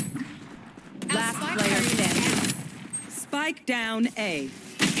this! Last player standing. Spike down A.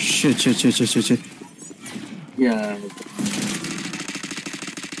 shit. Yeah.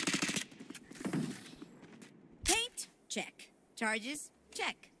 Paint? Check. Charges?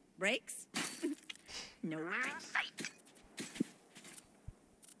 Check. Brakes? Nowhere in sight.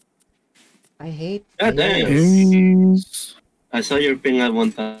 I hate God damn. this. Aries. I saw your ping at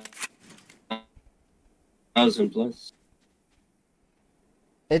 1,000 plus.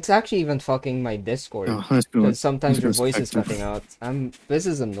 It's actually even fucking my Discord. Oh, let's go. Because sometimes your Let's go voice is Spectre. cutting out. This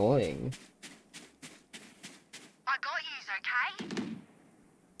is annoying. I got yous, okay?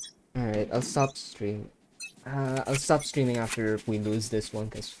 Alright, I'll stop stream. I'll stop streaming after we lose this one,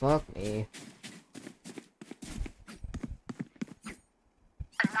 cause fuck me.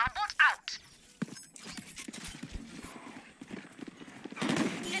 Alarm bot out.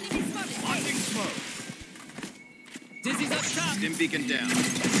 Enemy spotted. Launching smoke. Dizzy's up top. Dim beacon down.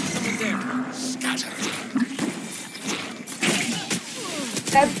 Someone's there.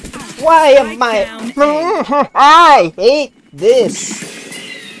 Why am I? I hate this.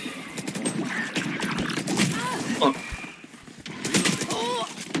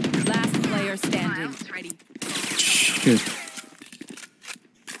 Last player standing. Ready. Shit.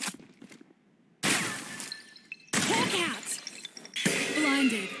 Hawk out.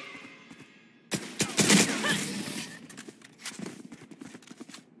 Blinded.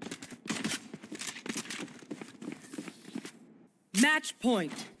 Match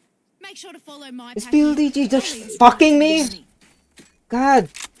point. Make sure to follow my Is pattern. PLDG just Always fucking try me? to be God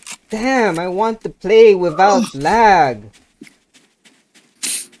damn, I want to play without lag.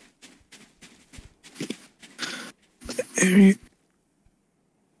 Aries.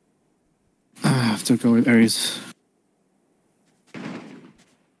 I have to go with Aries.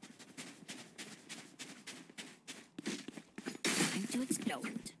 Time to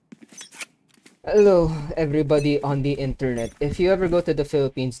explode. Hello, everybody on the internet. If you ever go to the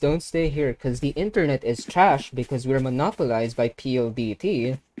Philippines, don't stay here because the internet is trash because we're monopolized by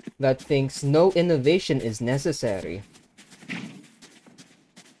PLDT that thinks no innovation is necessary.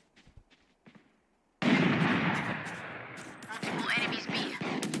 Multiple enemies B.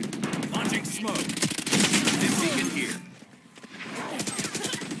 Launching smoke. Dim beacon here.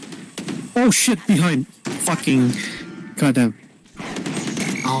 Oh shit, behind. Fucking goddamn.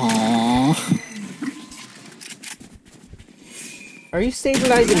 Aww. Are you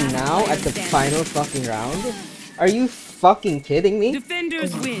stabilizing now at the final fucking round? Are you fucking kidding me?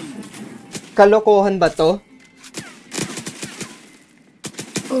 Defenders win. Kalokohan ba to?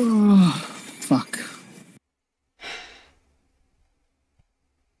 Oh, fuck.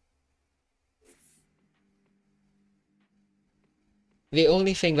 The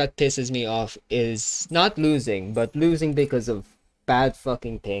only thing that pisses me off is not losing, but losing because of bad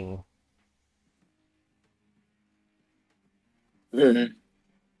fucking ping.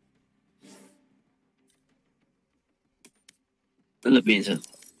 Philippines have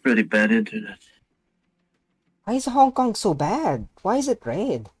pretty bad internet. Why is Hong Kong so bad? Why is it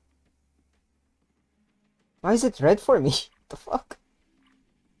red? Why is it red for me? The fuck?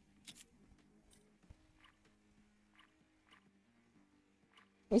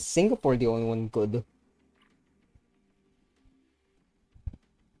 Why is Singapore the only one good?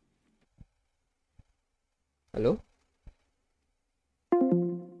 Hello?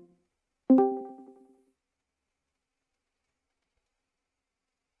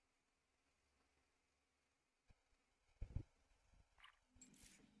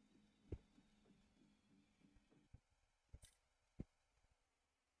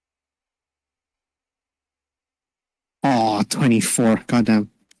 24.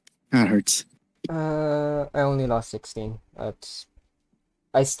 Goddamn. That hurts. I only lost 16.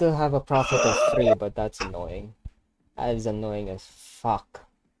 I still have a profit of 3, but that's annoying. That is annoying as fuck.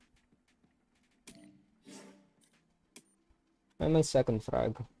 And my second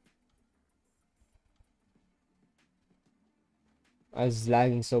frag. I was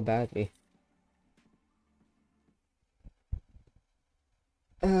lagging so badly.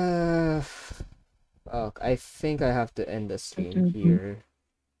 Fuck. I think I have to end the stream here.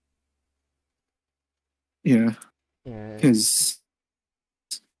 Yeah. Yeah. Because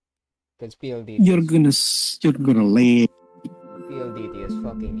PLDT you're gonna lay. PLDT is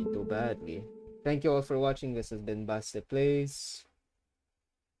fucking me too badly. Thank you all for watching. This has been Basta Plays.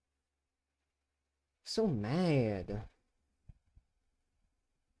 So mad.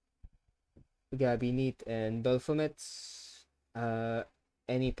 Gabby Neat and Belphomet.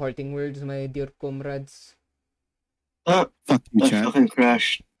 Any parting words, my dear comrades? Fuck you, I chat. fucking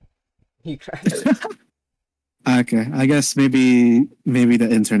crashed. He crashed. Okay, I guess maybe the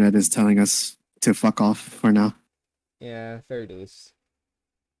internet is telling us to fuck off for now. Yeah, fair dues.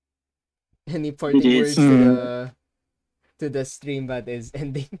 Any parting Indeed. words to the stream that is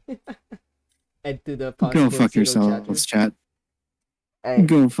ending? And to the Go possible fuck zero yourselves, chat. Hey.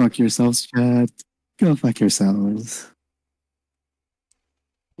 Go fuck yourselves, chat. Go fuck yourselves.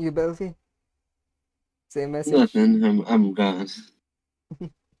 You, Belfie? Same message? Nothing. I'm gone.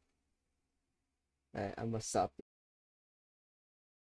 Alright, I'm gonna stop